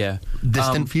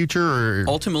distant future? Or?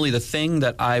 Ultimately, the thing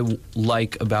that I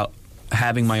like about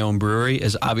having my own brewery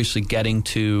is obviously getting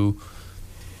to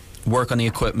work on the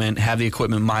equipment, have the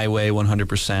equipment my way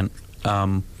 100%.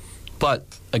 But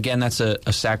again, that's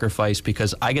a sacrifice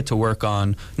because I get to work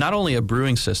on not only a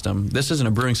brewing system. This isn't a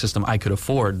brewing system I could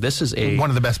afford. This is one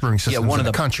of the best brewing systems one in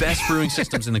of the country. Best brewing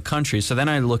systems in the country. So then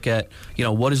I look at,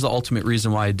 what is the ultimate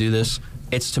reason why I do this?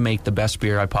 It's to make the best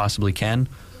beer I possibly can.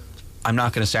 I'm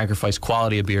not going to sacrifice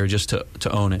quality of beer just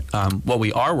to own it. What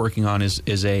we are working on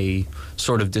is a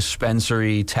sort of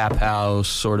dispensary, tap house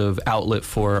sort of outlet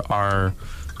for our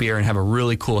beer and have a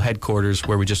really cool headquarters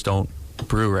where we just don't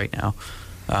brew right now.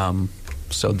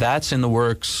 So that's in the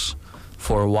works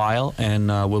for a while, and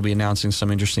we'll be announcing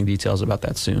some interesting details about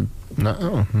that soon.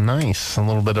 Oh, nice. A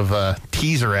little bit of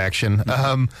teaser action.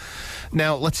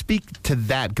 Now, let's speak to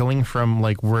that, going from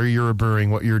like where you were brewing,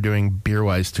 what you were doing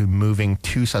beer-wise, to moving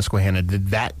to Susquehanna.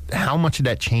 How much did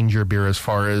that change your beer as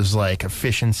far as like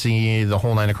efficiency, the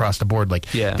whole nine across the board? Like,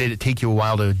 did it take you a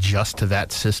while to adjust to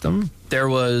that system? There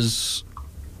was,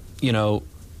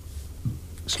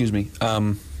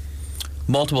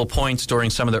 multiple points during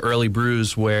some of the early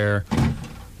brews where,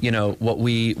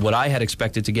 what I had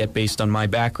expected to get based on my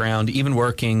background, even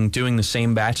doing the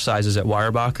same batch sizes at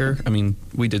Weyerbacher. I mean,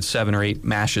 we did 7 or 8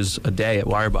 mashes a day at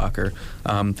Weyerbacher.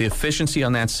 The efficiency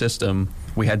on that system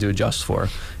we had to adjust for.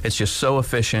 It's just so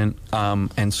efficient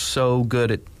and so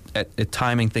good at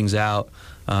timing things out.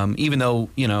 Even though,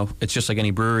 it's just like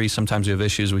any brewery, sometimes we have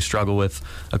issues, we struggle with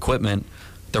equipment.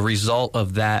 The result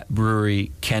of that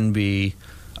brewery can be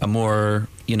a more,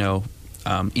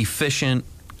 efficient,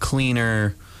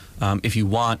 cleaner, if you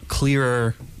want,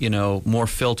 clearer, more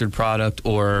filtered product,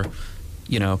 or,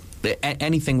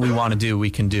 anything we want to do,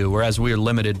 we can do, whereas we are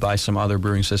limited by some other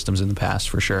brewing systems in the past,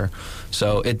 for sure.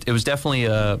 So it was definitely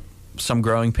some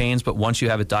growing pains, but once you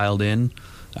have it dialed in,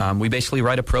 we basically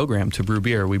write a program to brew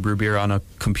beer. We brew beer on a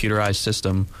computerized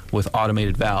system with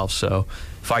automated valves. So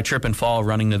if I trip and fall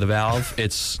running to the valve,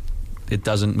 it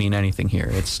doesn't mean anything here.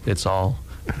 It's all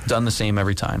done the same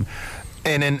every time.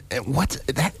 And then what's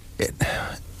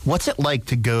it like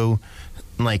to go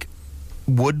like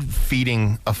wood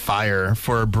feeding a fire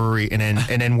for a brewery and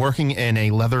then working in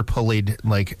a leather pulleyed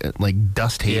like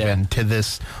dust haven to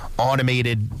this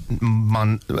automated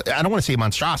I don't want to say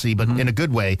monstrosity, but in a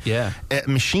good way. Yeah. A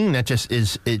machine that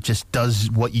just does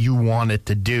what you want it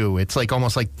to do. It's like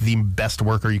almost like the best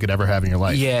worker you could ever have in your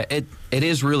life. Yeah, it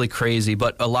is really crazy,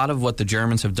 but a lot of what the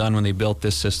Germans have done when they built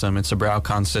this system, it's a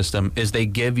Braucon system, is they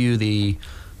give you the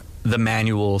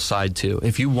manual side too.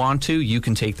 If you want to, you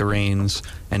can take the reins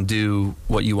and do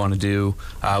what you want to do.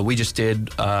 We just did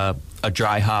a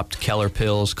dry hopped Keller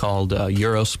Pils called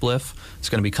Eurospliff. It's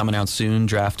going to be coming out soon,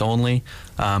 draft only.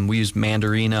 We used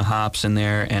Mandarina hops in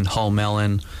there and Hull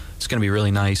melon. It's going to be really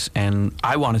nice. And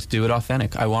I wanted to do it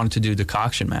authentic. I wanted to do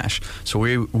decoction mash. So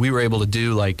we were able to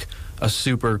do like a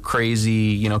super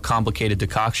crazy, complicated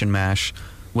decoction mash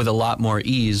with a lot more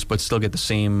ease, but still get the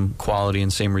same quality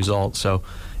and same result. So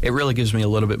it really gives me a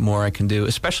little bit more I can do,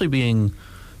 especially being,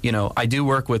 I do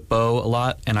work with Bo a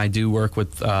lot, and I do work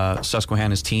with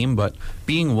Susquehanna's team, but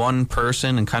being one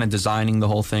person and kind of designing the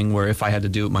whole thing where if I had to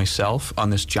do it myself on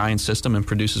this giant system and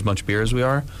produce as much beer as we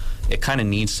are, it kind of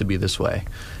needs to be this way.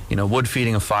 Wood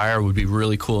feeding a fire would be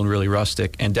really cool and really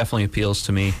rustic and definitely appeals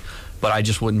to me, but I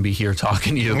just wouldn't be here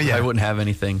talking to you. Yeah. I wouldn't have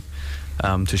anything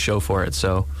to show for it.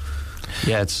 So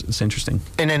yeah, it's interesting.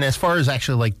 And then as far as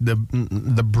actually like the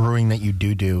brewing that you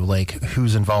do, like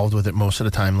who's involved with it most of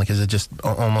the time? Like, is it just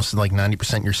almost like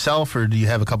 90% yourself, or do you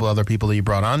have a couple other people that you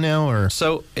brought on now? Or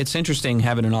so it's interesting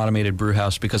having an automated brew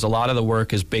house because a lot of the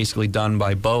work is basically done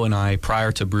by Bo and I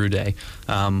prior to brew day.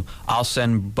 I'll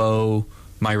send Bo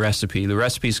my recipe. The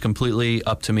recipe is completely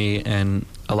up to me, and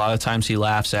a lot of times he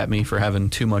laughs at me for having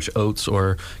too much oats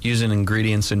or using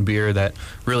ingredients in beer that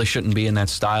really shouldn't be in that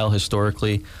style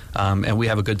historically. And we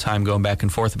have a good time going back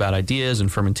and forth about ideas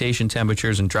and fermentation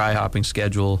temperatures and dry hopping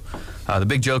schedule. The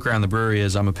big joke around the brewery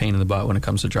is I'm a pain in the butt when it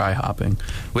comes to dry hopping.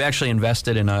 We actually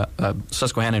invested in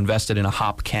Susquehanna invested in a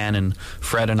hop cannon.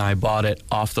 Fred and I bought it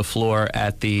off the floor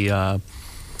at the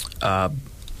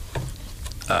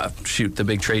the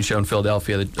big trade show in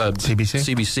Philadelphia, the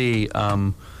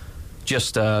CBC,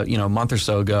 just a month or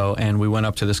so ago, and we went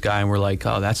up to this guy and we're like,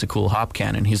 oh, that's a cool hop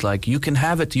cannon. He's like, you can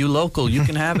have it, you local, you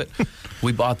can have it.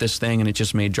 We bought this thing and it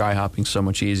just made dry hopping so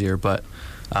much easier. But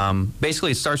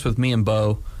basically it starts with me and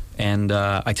Bo, and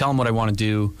I tell him what I want to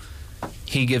do.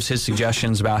 He gives his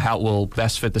suggestions about how it will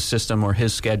best fit the system or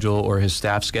his schedule or his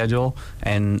staff schedule,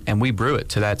 and we brew it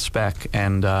to that spec.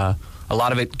 And a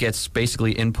lot of it gets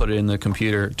basically inputted in the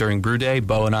computer during brew day.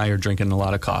 Bo and I are drinking a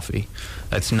lot of coffee.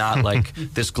 It's not like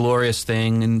this glorious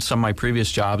thing in some of my previous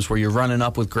jobs where you're running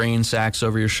up with grain sacks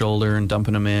over your shoulder and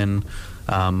dumping them in.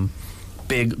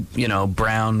 Big,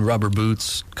 brown rubber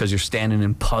boots because you're standing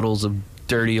in puddles of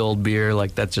dirty old beer.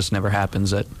 Like, that just never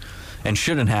happens and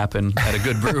shouldn't happen at a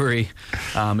good brewery.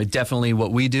 It definitely,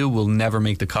 what we do will never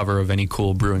make the cover of any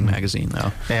cool brewing magazine,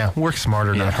 though. Yeah, work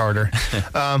smarter, not harder.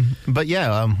 But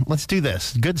let's do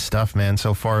this. Good stuff, man,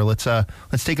 so far. Let's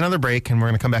take another break, and we're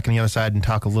going to come back on the other side and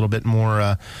talk a little bit more,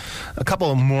 a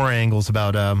couple of more angles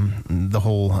about the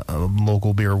whole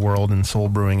local beer world and soul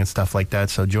brewing and stuff like that.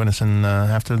 So join us in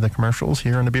after the commercials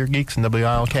here on the Beer Geeks and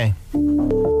WILK.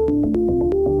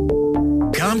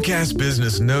 Comcast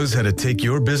Business knows how to take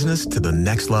your business to the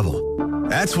next level.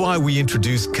 That's why we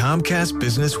introduced Comcast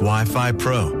Business Wi-Fi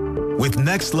Pro with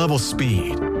next-level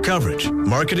speed, coverage,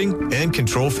 marketing, and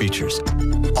control features,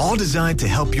 all designed to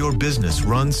help your business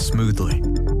run smoothly.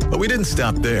 But we didn't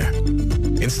stop there.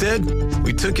 Instead,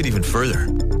 we took it even further,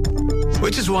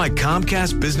 which is why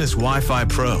Comcast Business Wi-Fi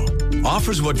Pro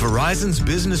offers what Verizon's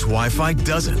Business Wi-Fi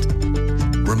doesn't: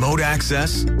 remote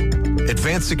access,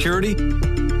 advanced security,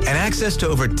 and access to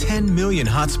over 10 million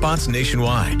hotspots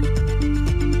nationwide.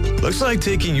 Looks like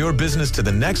taking your business to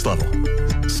the next level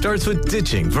starts with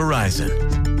ditching Verizon.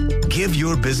 Give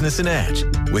your business an edge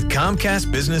with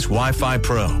Comcast Business Wi-Fi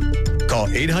Pro. Call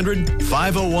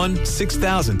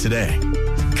 800-501-6000 today.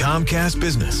 Comcast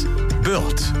Business,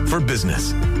 built for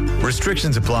business.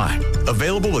 Restrictions apply.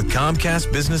 Available with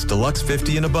Comcast Business Deluxe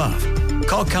 50 and above.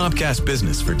 Call Comcast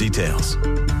Business for details.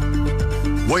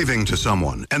 Waving to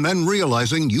someone and then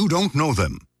realizing you don't know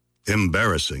them.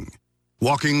 Embarrassing.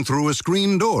 Walking through a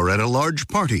screen door at a large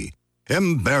party.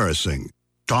 Embarrassing.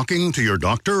 Talking to your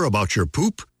doctor about your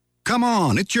poop? Come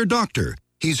on, it's your doctor.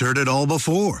 He's heard it all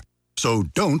before. So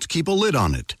don't keep a lid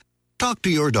on it. Talk to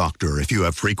your doctor if you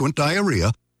have frequent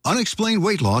diarrhea, unexplained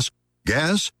weight loss,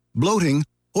 gas, bloating,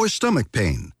 or stomach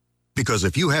pain. Because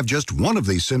if you have just one of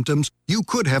these symptoms, you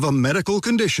could have a medical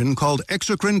condition called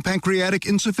exocrine pancreatic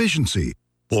insufficiency,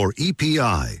 or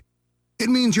EPI. It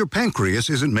means your pancreas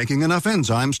isn't making enough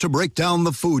enzymes to break down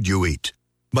the food you eat.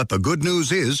 But the good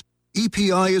news is,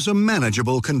 EPI is a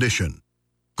manageable condition.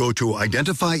 Go to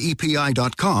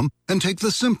identifyepi.com and take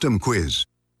the symptom quiz.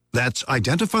 That's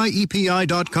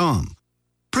identifyepi.com.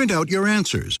 Print out your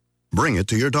answers, bring it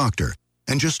to your doctor,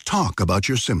 and just talk about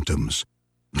your symptoms.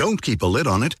 Don't keep a lid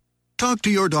on it. Talk to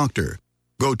your doctor.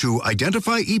 Go to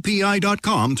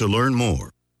identifyepi.com to learn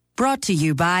more. Brought to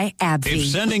you by AbbVie. If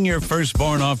sending your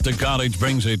firstborn off to college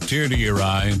brings a tear to your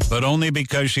eye, but only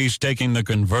because she's taking the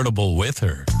convertible with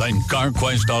her, then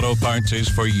CarQuest Auto Parts is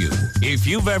for you. If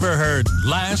you've ever heard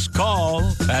last call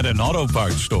at an auto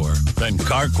parts store, then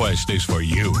CarQuest is for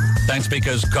you. That's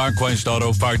because CarQuest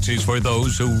Auto Parts is for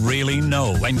those who really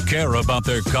know and care about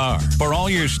their car. For all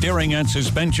your steering and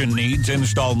suspension needs,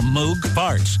 install Moog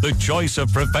Parts, the choice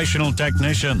of professional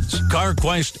technicians.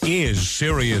 CarQuest is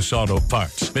serious auto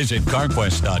parts. Visit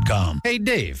CarQuest.com. Hey,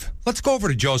 Dave, let's go over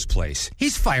to Joe's place.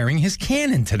 He's firing his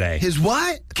cannon today. His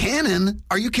what? Cannon?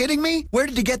 Are you kidding me? Where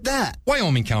did you get that?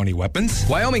 Wyoming County Weapons.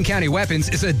 Wyoming County Weapons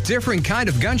is a different kind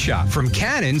of gun shop. From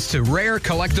cannons to rare,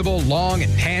 collectible, long,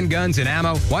 and handguns and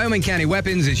ammo, Wyoming County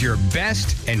Weapons is your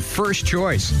best and first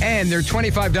choice. And their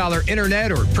 $25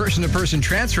 internet or person-to-person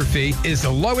transfer fee is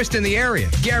the lowest in the area,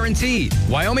 guaranteed.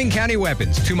 Wyoming County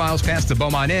Weapons, 2 miles past the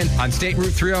Beaumont Inn on State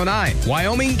Route 309.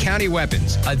 Wyoming County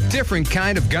Weapons, a different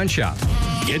kind of gun shop.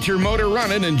 Get your motor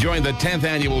running and join the 10th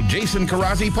annual Jason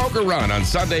Carrazzi Poker Run on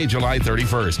Sunday, July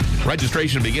 31st.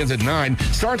 Registration begins at 9,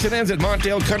 starts and ends at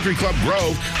Montdale Country Club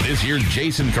Grove. This year's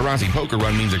Jason Carrazzi Poker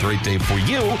Run means a great day for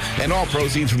you, and all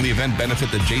proceeds from the event benefit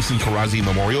the Jason Carrazzi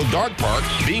Memorial Dog Park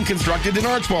being constructed in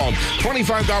Archbald.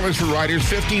 $25 for riders,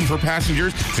 $15 for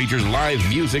passengers. Features live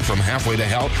music from Halfway to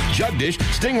Hell, Judd Dish,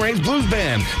 Stingray's Blues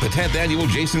Band. The 10th annual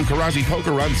Jason Carrazzi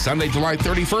Poker Run, Sunday, July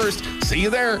 31st. See you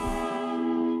there.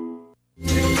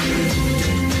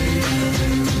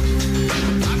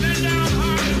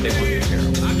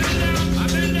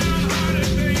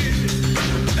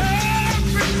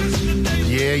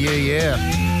 Yeah.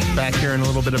 Back here in a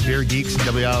little bit of Beer Geeks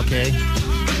and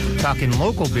WILK. Talking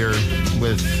local beer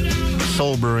with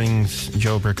Soul Brewing's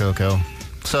Joe Percoco.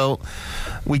 So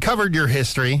we covered your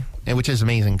history, which is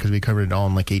amazing because we covered it all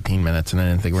in like 18 minutes, and I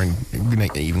didn't think we're going to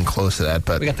get even close to that.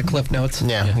 But we got the Cliff Notes.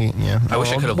 Yeah. I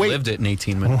wish I could have lived it in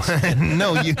 18 minutes.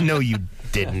 No, you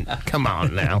didn't. Come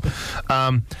on now.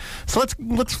 So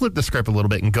let's flip the script a little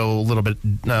bit and go a little bit.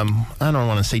 I don't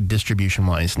want to say distribution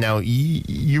wise. Now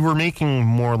you were making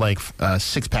more like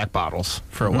 6-pack bottles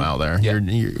for a while there,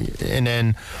 and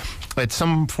then at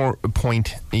some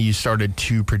point you started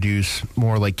to produce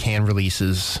more like can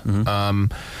releases.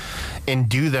 And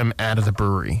do them out of the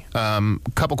brewery.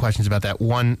 Couple questions about that.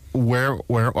 One, where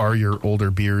are your older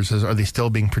beers? Are they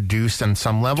still being produced on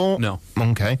some level? No.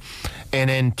 Okay. And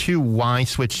then 2, why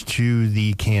switch to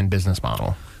the can business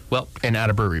model? Well, and out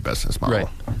of brewery business model. Right.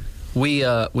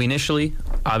 We initially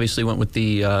obviously went with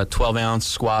the 12-ounce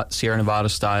squat Sierra Nevada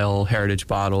style heritage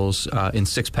bottles in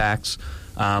 6-packs.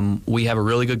 We have a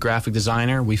really good graphic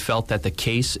designer. We felt that the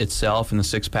case itself in the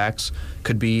 6-packs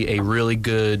could be a really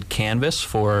good canvas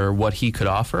for what he could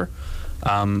offer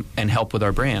and help with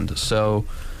our brand. So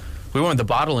we went with the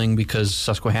bottling because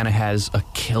Susquehanna has a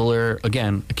killer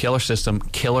system,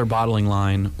 killer bottling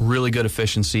line, really good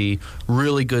efficiency,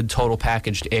 really good total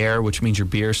packaged air, which means your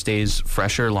beer stays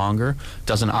fresher longer,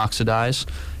 doesn't oxidize.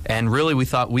 And really we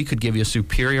thought we could give you a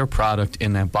superior product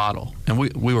in that bottle. And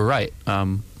we were right.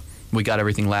 We got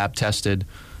everything lab tested,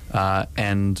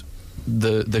 and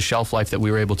the shelf life that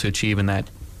we were able to achieve in that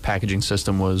packaging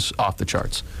system was off the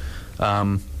charts.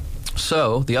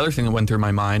 So the other thing that went through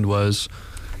my mind was,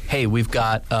 hey, we've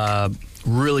got a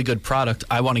really good product.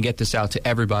 I want to get this out to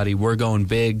everybody. We're going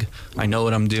big. I know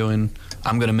what I'm doing.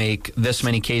 I'm going to make this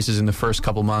many cases in the first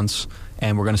couple months,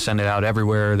 and we're going to send it out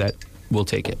everywhere that will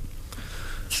take it.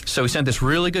 So we sent this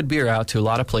really good beer out to a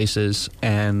lot of places,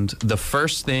 and the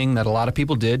first thing that a lot of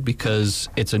people did, because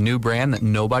it's a new brand that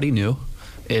nobody knew,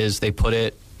 is they put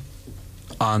it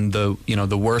on the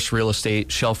worst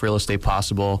shelf real estate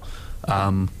possible,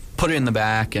 put it in the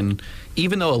back, and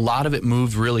even though a lot of it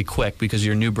moved really quick because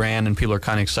you're a new brand and people are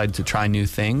kind of excited to try new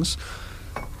things,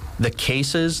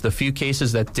 the few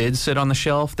cases that did sit on the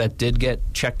shelf, that did get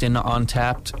checked into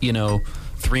Untapped,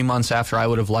 3 months after I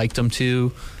would have liked them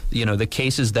to, the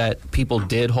cases that people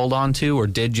did hold on to or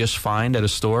did just find at a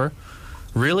store,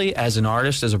 really, as an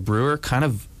artist, as a brewer, kind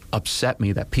of upset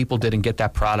me that people didn't get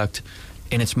that product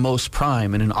in its most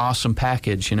prime, in an awesome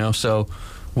package, So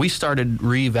we started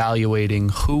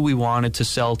reevaluating who we wanted to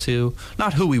sell to,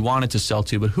 not who we wanted to sell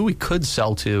to, but who we could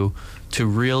sell to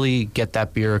really get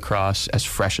that beer across as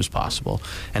fresh as possible.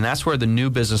 And that's where the new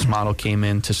business model came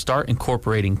in, to start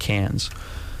incorporating cans.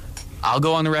 I'll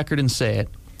go on the record and say it,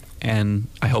 and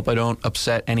I hope I don't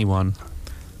upset anyone.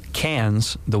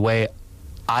 Cans, the way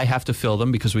I have to fill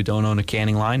them, because we don't own a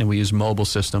canning line and we use mobile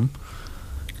system,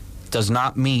 does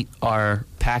not meet our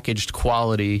packaged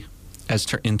quality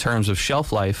in terms of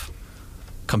shelf life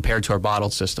compared to our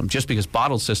bottled system. Just because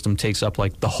bottled system takes up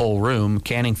like the whole room,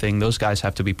 canning thing, those guys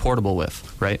have to be portable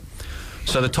with, right?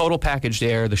 So the total packaged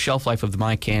air, the shelf life of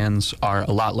my cans are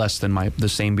a lot less than the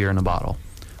same beer in a bottle.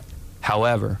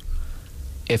 However,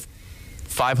 if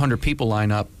 500 people line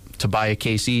up to buy a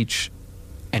case each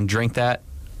and drink that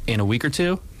in a week or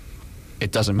two,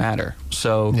 it doesn't matter.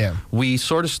 So we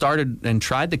sort of started and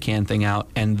tried the can thing out,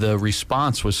 and the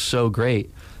response was so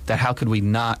great that how could we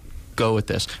not go with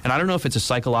this? And I don't know if it's a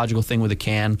psychological thing with a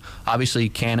can. Obviously,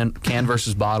 can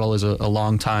versus bottle is a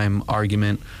long time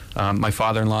argument. My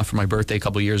father-in-law, for my birthday a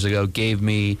couple years ago, gave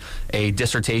me a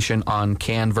dissertation on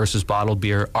can versus bottled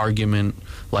beer argument,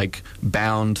 like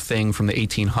bound thing from the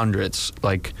 1800s.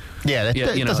 Like,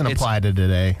 it doesn't apply to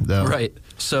today, though. Right.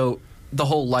 So the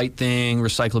whole light thing,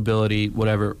 recyclability,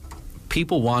 whatever.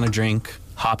 People want to drink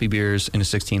hoppy beers in a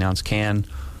 16-ounce can.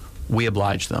 we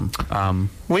oblige them.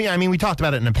 We talked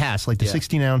about it in the past. Like the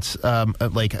 16-ounce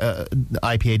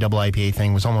IPA, double IPA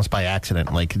thing was almost by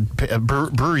accident. Like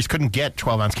breweries couldn't get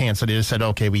 12-ounce cans, so they just said,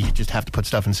 okay, we just have to put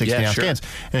stuff in 16-ounce cans.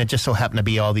 And it just so happened to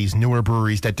be all these newer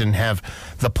breweries that didn't have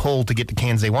the pull to get the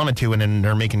cans they wanted to, and then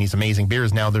they're making these amazing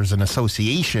beers. Now there's an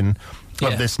association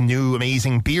of this new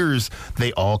amazing beers.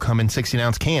 They all come in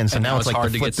 16-ounce cans, and now it's like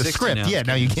hard to to flip get the script. 16-ounce Yeah,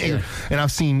 now you cans, can't. And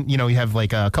I've seen, you have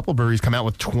like a couple breweries come out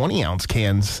with 20-ounce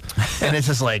cans, and it's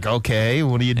just like, okay,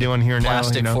 what are you doing here now?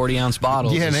 Plastic 40-ounce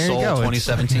bottles. Yeah, there you go.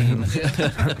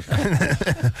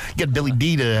 2017. Get Billy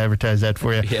D to advertise that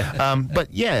for you. Yeah.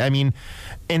 But yeah, I mean,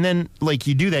 and then like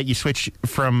you do that, you switch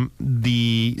from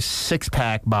the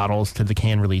 6-pack bottles to the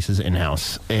can releases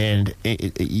in-house. And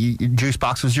Juice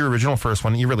Box was your original first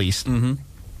one that you released. Mm-hmm.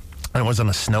 And it was on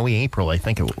a snowy April, I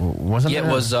think it wasn't. Yeah,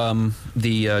 it was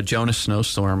the Jonas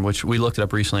snowstorm, which we looked it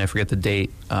up recently. I forget the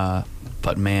date,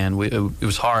 but man, it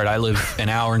was hard. I live an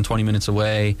hour and 20 minutes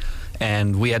away,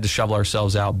 and we had to shovel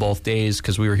ourselves out both days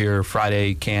because we were here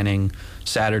Friday canning,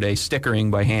 Saturday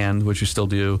stickering by hand, which we still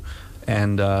do,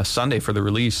 and Sunday for the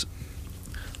release.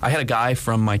 I had a guy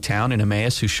from my town in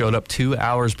Emmaus who showed up 2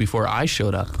 hours before I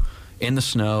showed up in the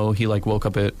snow. He woke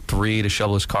up at 3 to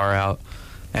shovel his car out.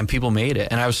 And people made it.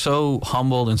 And I was so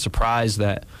humbled and surprised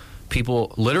that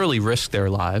people literally risked their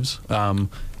lives.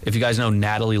 If you guys know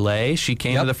Natalie Lay, she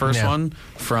came to the first one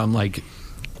from middle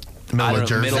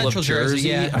of Jersey.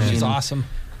 Yeah, she's awesome.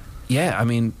 Yeah, I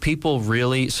mean, people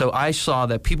really... So I saw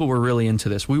that people were really into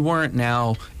this. We weren't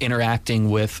now interacting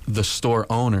with the store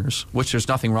owners, which there's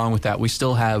nothing wrong with that. We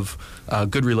still have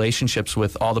good relationships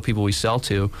with all the people we sell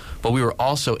to, but we were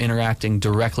also interacting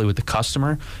directly with the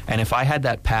customer. And if I had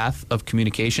that path of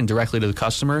communication directly to the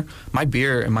customer, my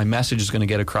beer and my message is going to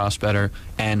get across better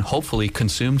and hopefully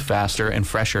consumed faster and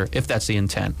fresher, if that's the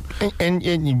intent. And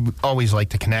you always like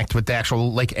to connect with the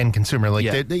actual end consumer.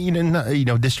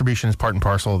 Distribution is part and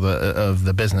parcel of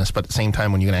the business, but at the same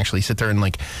time, when you can actually sit there and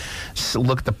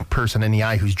look at the person in the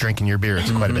eye who's drinking your beer,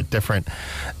 it's quite a bit different.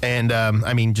 And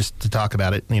just to talk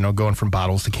about it, going from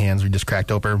bottles to cans, we just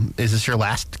cracked open. Is this your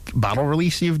last bottle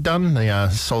release you've done? The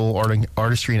Soul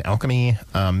Artistry and Alchemy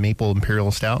Maple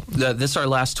Imperial Stout. This is our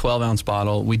last 12-ounce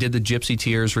bottle. We did the Gypsy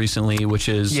Tears recently, which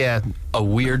is a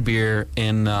weird beer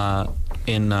in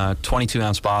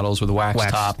 22-ounce bottles with a wax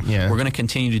top. Yeah. We're going to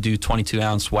continue to do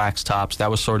 22-ounce wax tops. That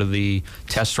was sort of the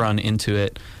test run into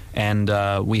it. And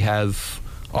we have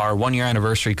our 1-year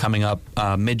anniversary coming up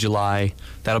mid-July.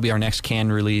 That'll be our next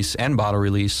can release and bottle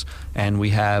release. And we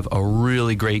have a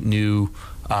really great new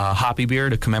hoppy beer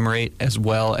to commemorate, as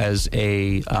well as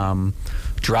a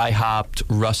dry-hopped,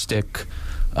 rustic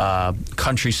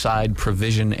countryside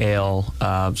provision ale,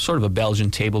 sort of a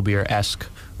Belgian table beer-esque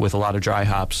with a lot of dry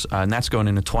hops, and that's going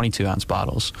into 22-ounce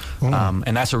bottles.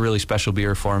 And that's a really special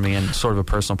beer for me and sort of a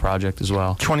personal project as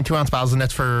well. 22-ounce bottles, and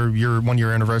that's for your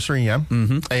 1-year anniversary, yeah?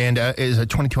 Mm-hmm. And is a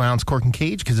 22-ounce cork and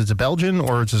cage because it's a Belgian,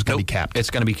 or it's just going to be capped? It's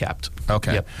going to be capped.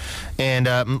 Okay. Yep. And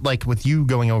with you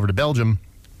going over to Belgium,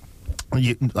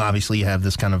 you have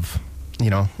this kind of...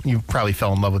 you probably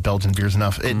fell in love with Belgian beers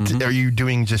enough. Are you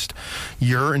doing just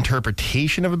your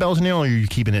interpretation of a Belgian ale, or are you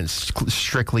keeping it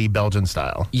strictly Belgian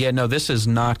style? Yeah, no, this is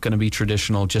not going to be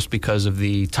traditional just because of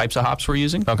the types of hops we're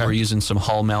using. Okay. We're using some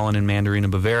Hull Melon and Mandarin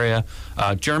and Bavaria,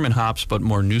 German hops, but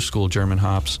more new school German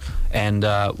hops. And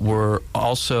we're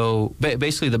also,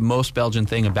 basically the most Belgian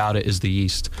thing about it is the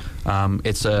yeast.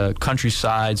 It's a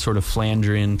countryside sort of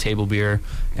Flandrian table beer,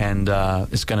 and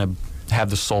it's going to have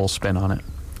the soul spin on it.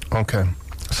 Okay.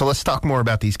 So let's talk more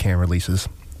about these can releases.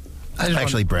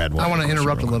 Brad. I want to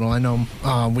interrupt a little. I know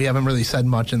we haven't really said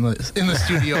much in the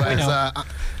studio as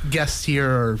guests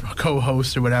here or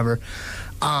co-hosts or whatever.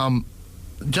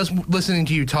 Just listening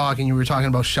to you talk, and you were talking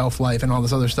about shelf life and all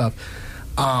this other stuff.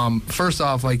 First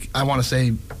off, I want to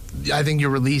say, I think your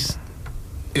release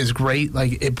is great.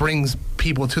 It brings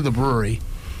people to the brewery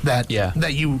that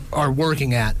you are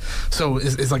working at. So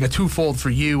it's like a twofold for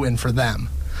you and for them.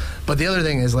 But the other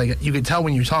thing is, you could tell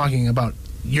when you're talking about,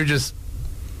 you're just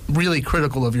really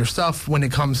critical of your stuff when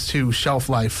it comes to shelf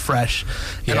life, fresh,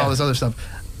 and all this other stuff.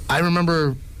 I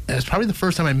remember, it was probably the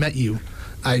first time I met you.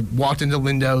 I walked into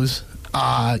Lindo's.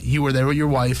 You were there with your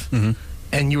wife,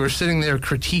 and you were sitting there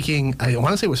critiquing, I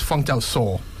want to say it was Funked Out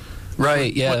Soul.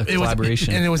 Right, yeah,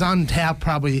 collaboration. And it was on tap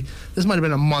probably, this might have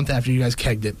been a month after you guys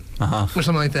kegged it, or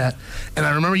something like that. And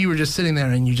I remember you were just sitting there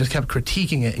and you just kept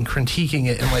critiquing it and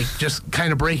just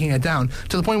kind of breaking it down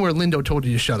to the point where Lindo told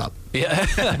you to shut up. Yeah.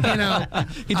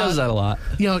 He does that a lot.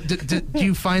 Do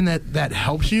you find that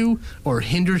helps you or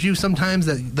hinders you sometimes?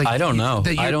 That I don't know.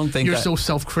 I don't think you're so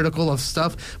self-critical of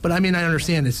stuff. But I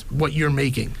understand it's what you're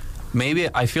making. Maybe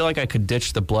I feel like I could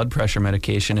ditch the blood pressure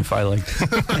medication if I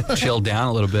chill down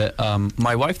a little bit.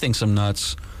 My wife thinks I'm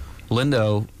nuts.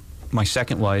 Lindo, my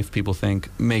second wife, people thinks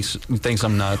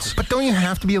I'm nuts. But don't you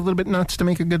have to be a little bit nuts to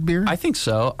make a good beer? I think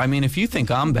so. I mean, if you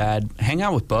think I'm bad, hang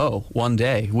out with Bo one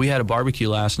day. We had a barbecue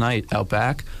last night out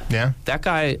back. Yeah. That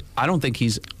guy, I don't think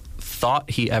he's thought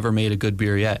he ever made a good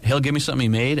beer yet. He'll give me something he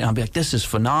made, and I'll be like, this is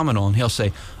phenomenal. And he'll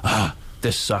say,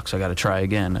 this sucks, I got to try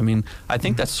again. I mean, I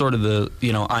think that's sort of the,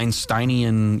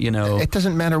 Einsteinian, It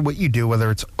doesn't matter what you do, whether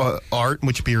it's art,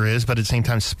 which beer is, but at the same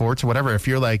time sports or whatever. If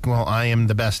you're like, well, I am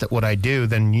the best at what I do,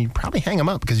 then you probably hang them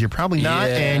up because you're probably not,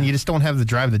 and you just don't have the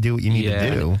drive to do what you need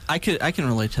to do. I can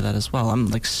relate to that as well.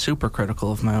 I'm super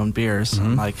critical of my own beers.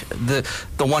 I'm like the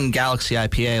one Galaxy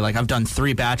IPA, I've done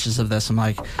 3 batches of this. I'm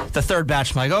like, the third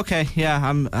batch, I'm like, okay, yeah,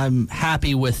 I'm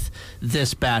happy with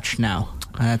this batch now.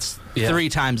 That's 3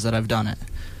 times that I've done it.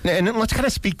 And then let's kind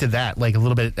of speak to that, a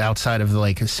little bit outside of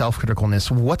the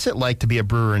self-criticalness. What's it like to be a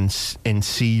brewer and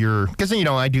see your? Because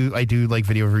I do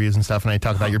video reviews and stuff, and I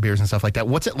talk about your beers and stuff like that.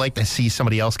 What's it like to see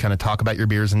somebody else kind of talk about your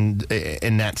beers in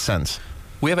that sense?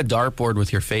 We have a dartboard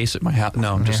with your face at my house.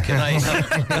 No, I'm just kidding.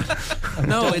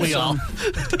 No,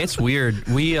 it's weird.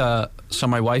 So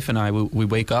my wife and I, we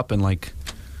wake up and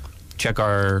check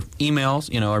our emails,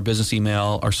 our business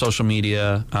email, our social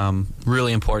media.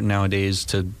 Really important nowadays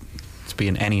to be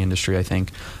in any industry, I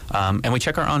think. And we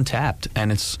check our Untapped.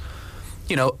 And it's,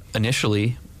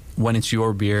 initially, when it's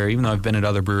your beer, even though I've been at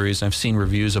other breweries and I've seen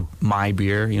reviews of my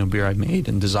beer, beer I've made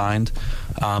and designed,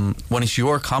 when it's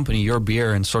your company, your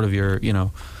beer, and sort of your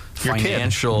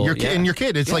financial... Your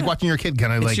kid. It's like watching your kid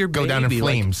kind of go down in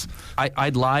flames.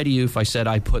 I'd lie to you if I said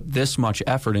I put this much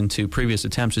effort into previous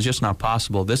attempts. It's just not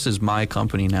possible. This is my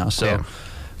company now. So,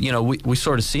 we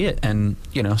sort of see it, and,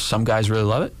 some guys really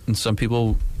love it, and some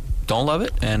people don't love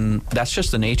it, and that's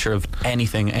just the nature of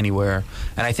anything, anywhere.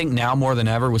 And I think now more than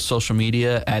ever with social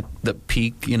media at the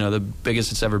peak, the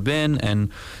biggest it's ever been,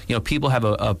 and, people have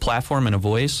a platform and a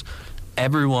voice.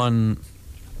 Everyone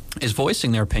is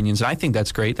voicing their opinions, and I think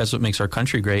that's great. That's what makes our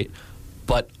country great.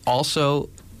 But also,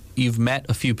 you've met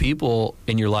a few people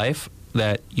in your life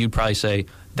that you'd probably say,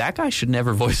 that guy should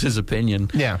never voice his opinion.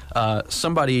 Yeah.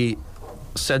 Somebody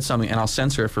said something, and I'll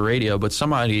censor it for radio, but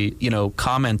somebody,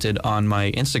 commented on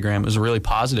my Instagram. It was a really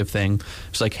positive thing.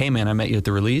 It's like, hey, man, I met you at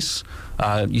the release.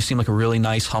 You seem like a really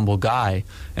nice, humble guy.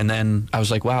 And then I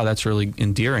was like, wow, that's really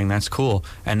endearing. That's cool.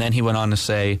 And then he went on to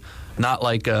say, not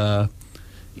like a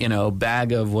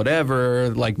bag of whatever,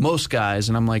 like most guys.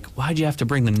 And I'm like, why'd you have to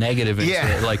bring the negative into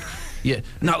it?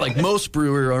 Not like most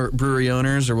brewery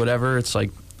owners or whatever. It's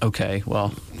like, okay, well,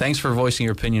 thanks for voicing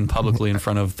your opinion publicly in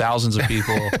front of thousands of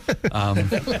people.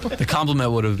 The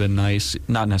compliment would have been nice,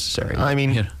 not necessary. I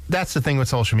mean, that's the thing with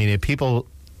social media. People,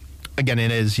 again,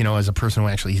 it is, as a person who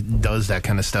actually does that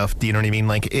kind of stuff, do you know what I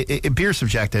mean? Beer's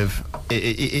subjective.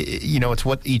 It's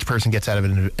what each person gets out of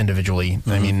it individually.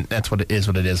 Mm-hmm. I mean, that's what it is.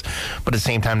 But at the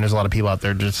same time, there's a lot of people out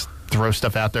there just throw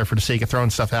stuff out there for the sake of throwing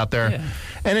stuff out there,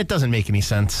 and it doesn't make any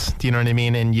sense. Do you know what I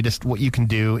mean? And what you can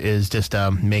do is just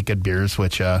make good beers,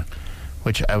 which I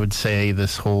would say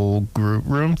this whole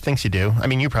room thinks you do. I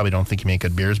mean, you probably don't think you make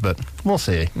good beers, but we'll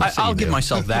see. I'll give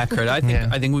myself that credit.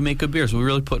 I think we make good beers. We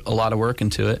really put a lot of work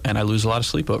into it, and I lose a lot of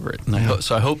sleep over it. And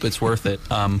I hope it's worth it.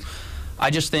 I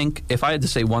just think if I had to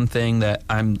say one thing that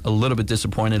I'm a little bit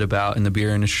disappointed about in the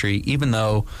beer industry, even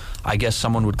though I guess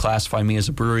someone would classify me as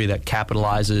a brewery that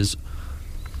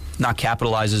not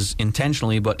capitalizes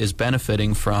intentionally, but is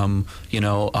benefiting from,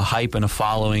 a hype and a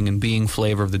following and being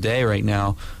flavor of the day right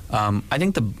now. I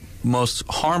think the most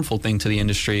harmful thing to the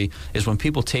industry is when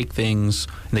people take things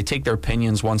and they take their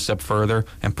opinions one step further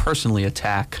and personally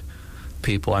attack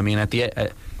people. I mean, at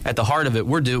the heart of it,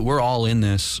 we're all in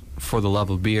this for the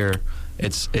love of beer.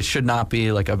 It should not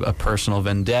be like a personal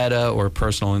vendetta or a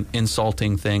personal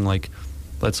insulting thing.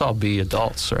 Let's all be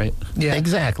adults, right? Yeah,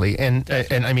 exactly. And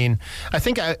I mean, I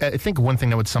think one thing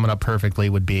that would sum it up perfectly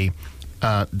would be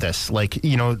this.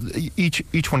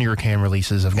 Each one of your can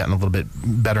releases have gotten a little bit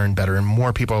better and better, and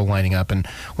more people are lining up. And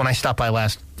when I stopped by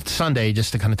last Sunday,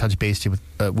 just to kind of touch base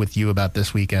with you about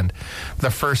this weekend, the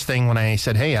first thing when I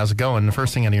said, hey, how's it going? The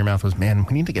first thing out of your mouth was, man,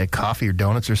 we need to get coffee or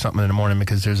donuts or something in the morning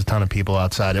because there's a ton of people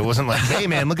outside. It wasn't like, hey,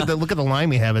 man, look at the line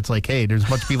we have. It's like, hey, there's a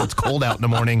bunch of people. It's cold out in the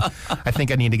morning. I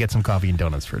think I need to get some coffee and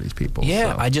donuts for these people.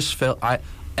 Yeah, so. I just felt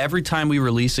every time we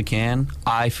release a can,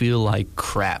 I feel like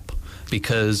crap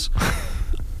because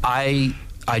I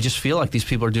just feel like these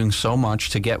people are doing so much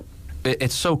to get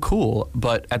it's so cool,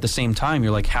 but at the same time,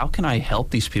 you're like, how can I help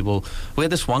these people? We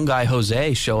had this one guy,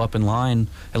 Jose, show up in line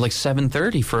at like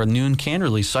 7:30 for a noon can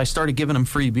release, so I started giving him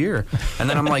free beer. And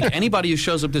then I'm like, anybody who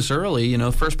shows up this early, you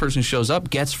know, first person who shows up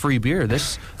gets free beer.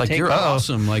 This, like, you're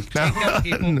awesome. Like,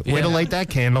 way to light that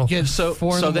candle.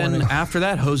 So then after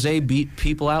that, Jose beat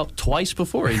people out twice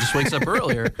before. He just wakes up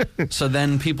earlier. So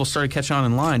then people started catching on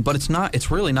in line. But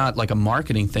it's really not like a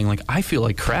marketing thing. Like, I feel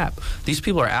like crap. These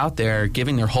people are out there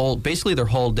giving basically their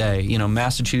whole day. You know,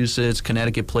 Massachusetts,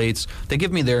 Connecticut plates, they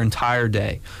give me their entire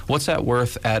day. What's that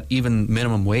worth at even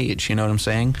minimum wage? You know what I'm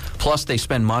saying? Plus they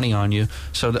spend money on you.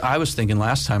 So I was thinking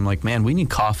last time, like, man, we need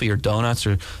coffee or donuts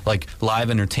or like live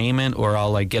entertainment, or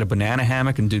I'll like get a banana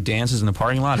hammock and do dances in the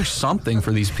parking lot or something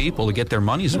for these people to get their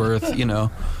money's worth, you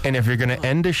know. And if you're going to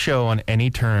end a show on any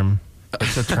term,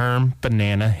 it's a term,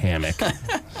 banana hammock.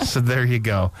 So there you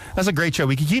go. That's a great show.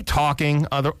 We could keep talking.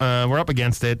 We're up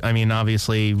against it. I mean,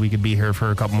 obviously, we could be here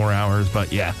for a couple more hours,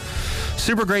 but yeah.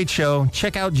 Super great show.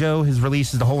 Check out Joe. His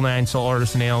release is The Whole Nine Soul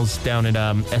Artisan Ales down at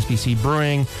SBC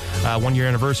Brewing. 1 year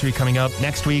anniversary coming up.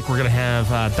 Next week, we're going to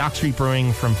have Dock Street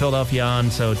Brewing from Philadelphia on,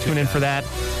 so tune in for that.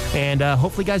 And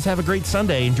hopefully, you guys have a great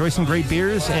Sunday. Enjoy some great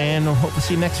beers, and hope to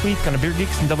see you next week on the Beer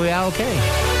Geeks and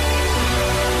WILK.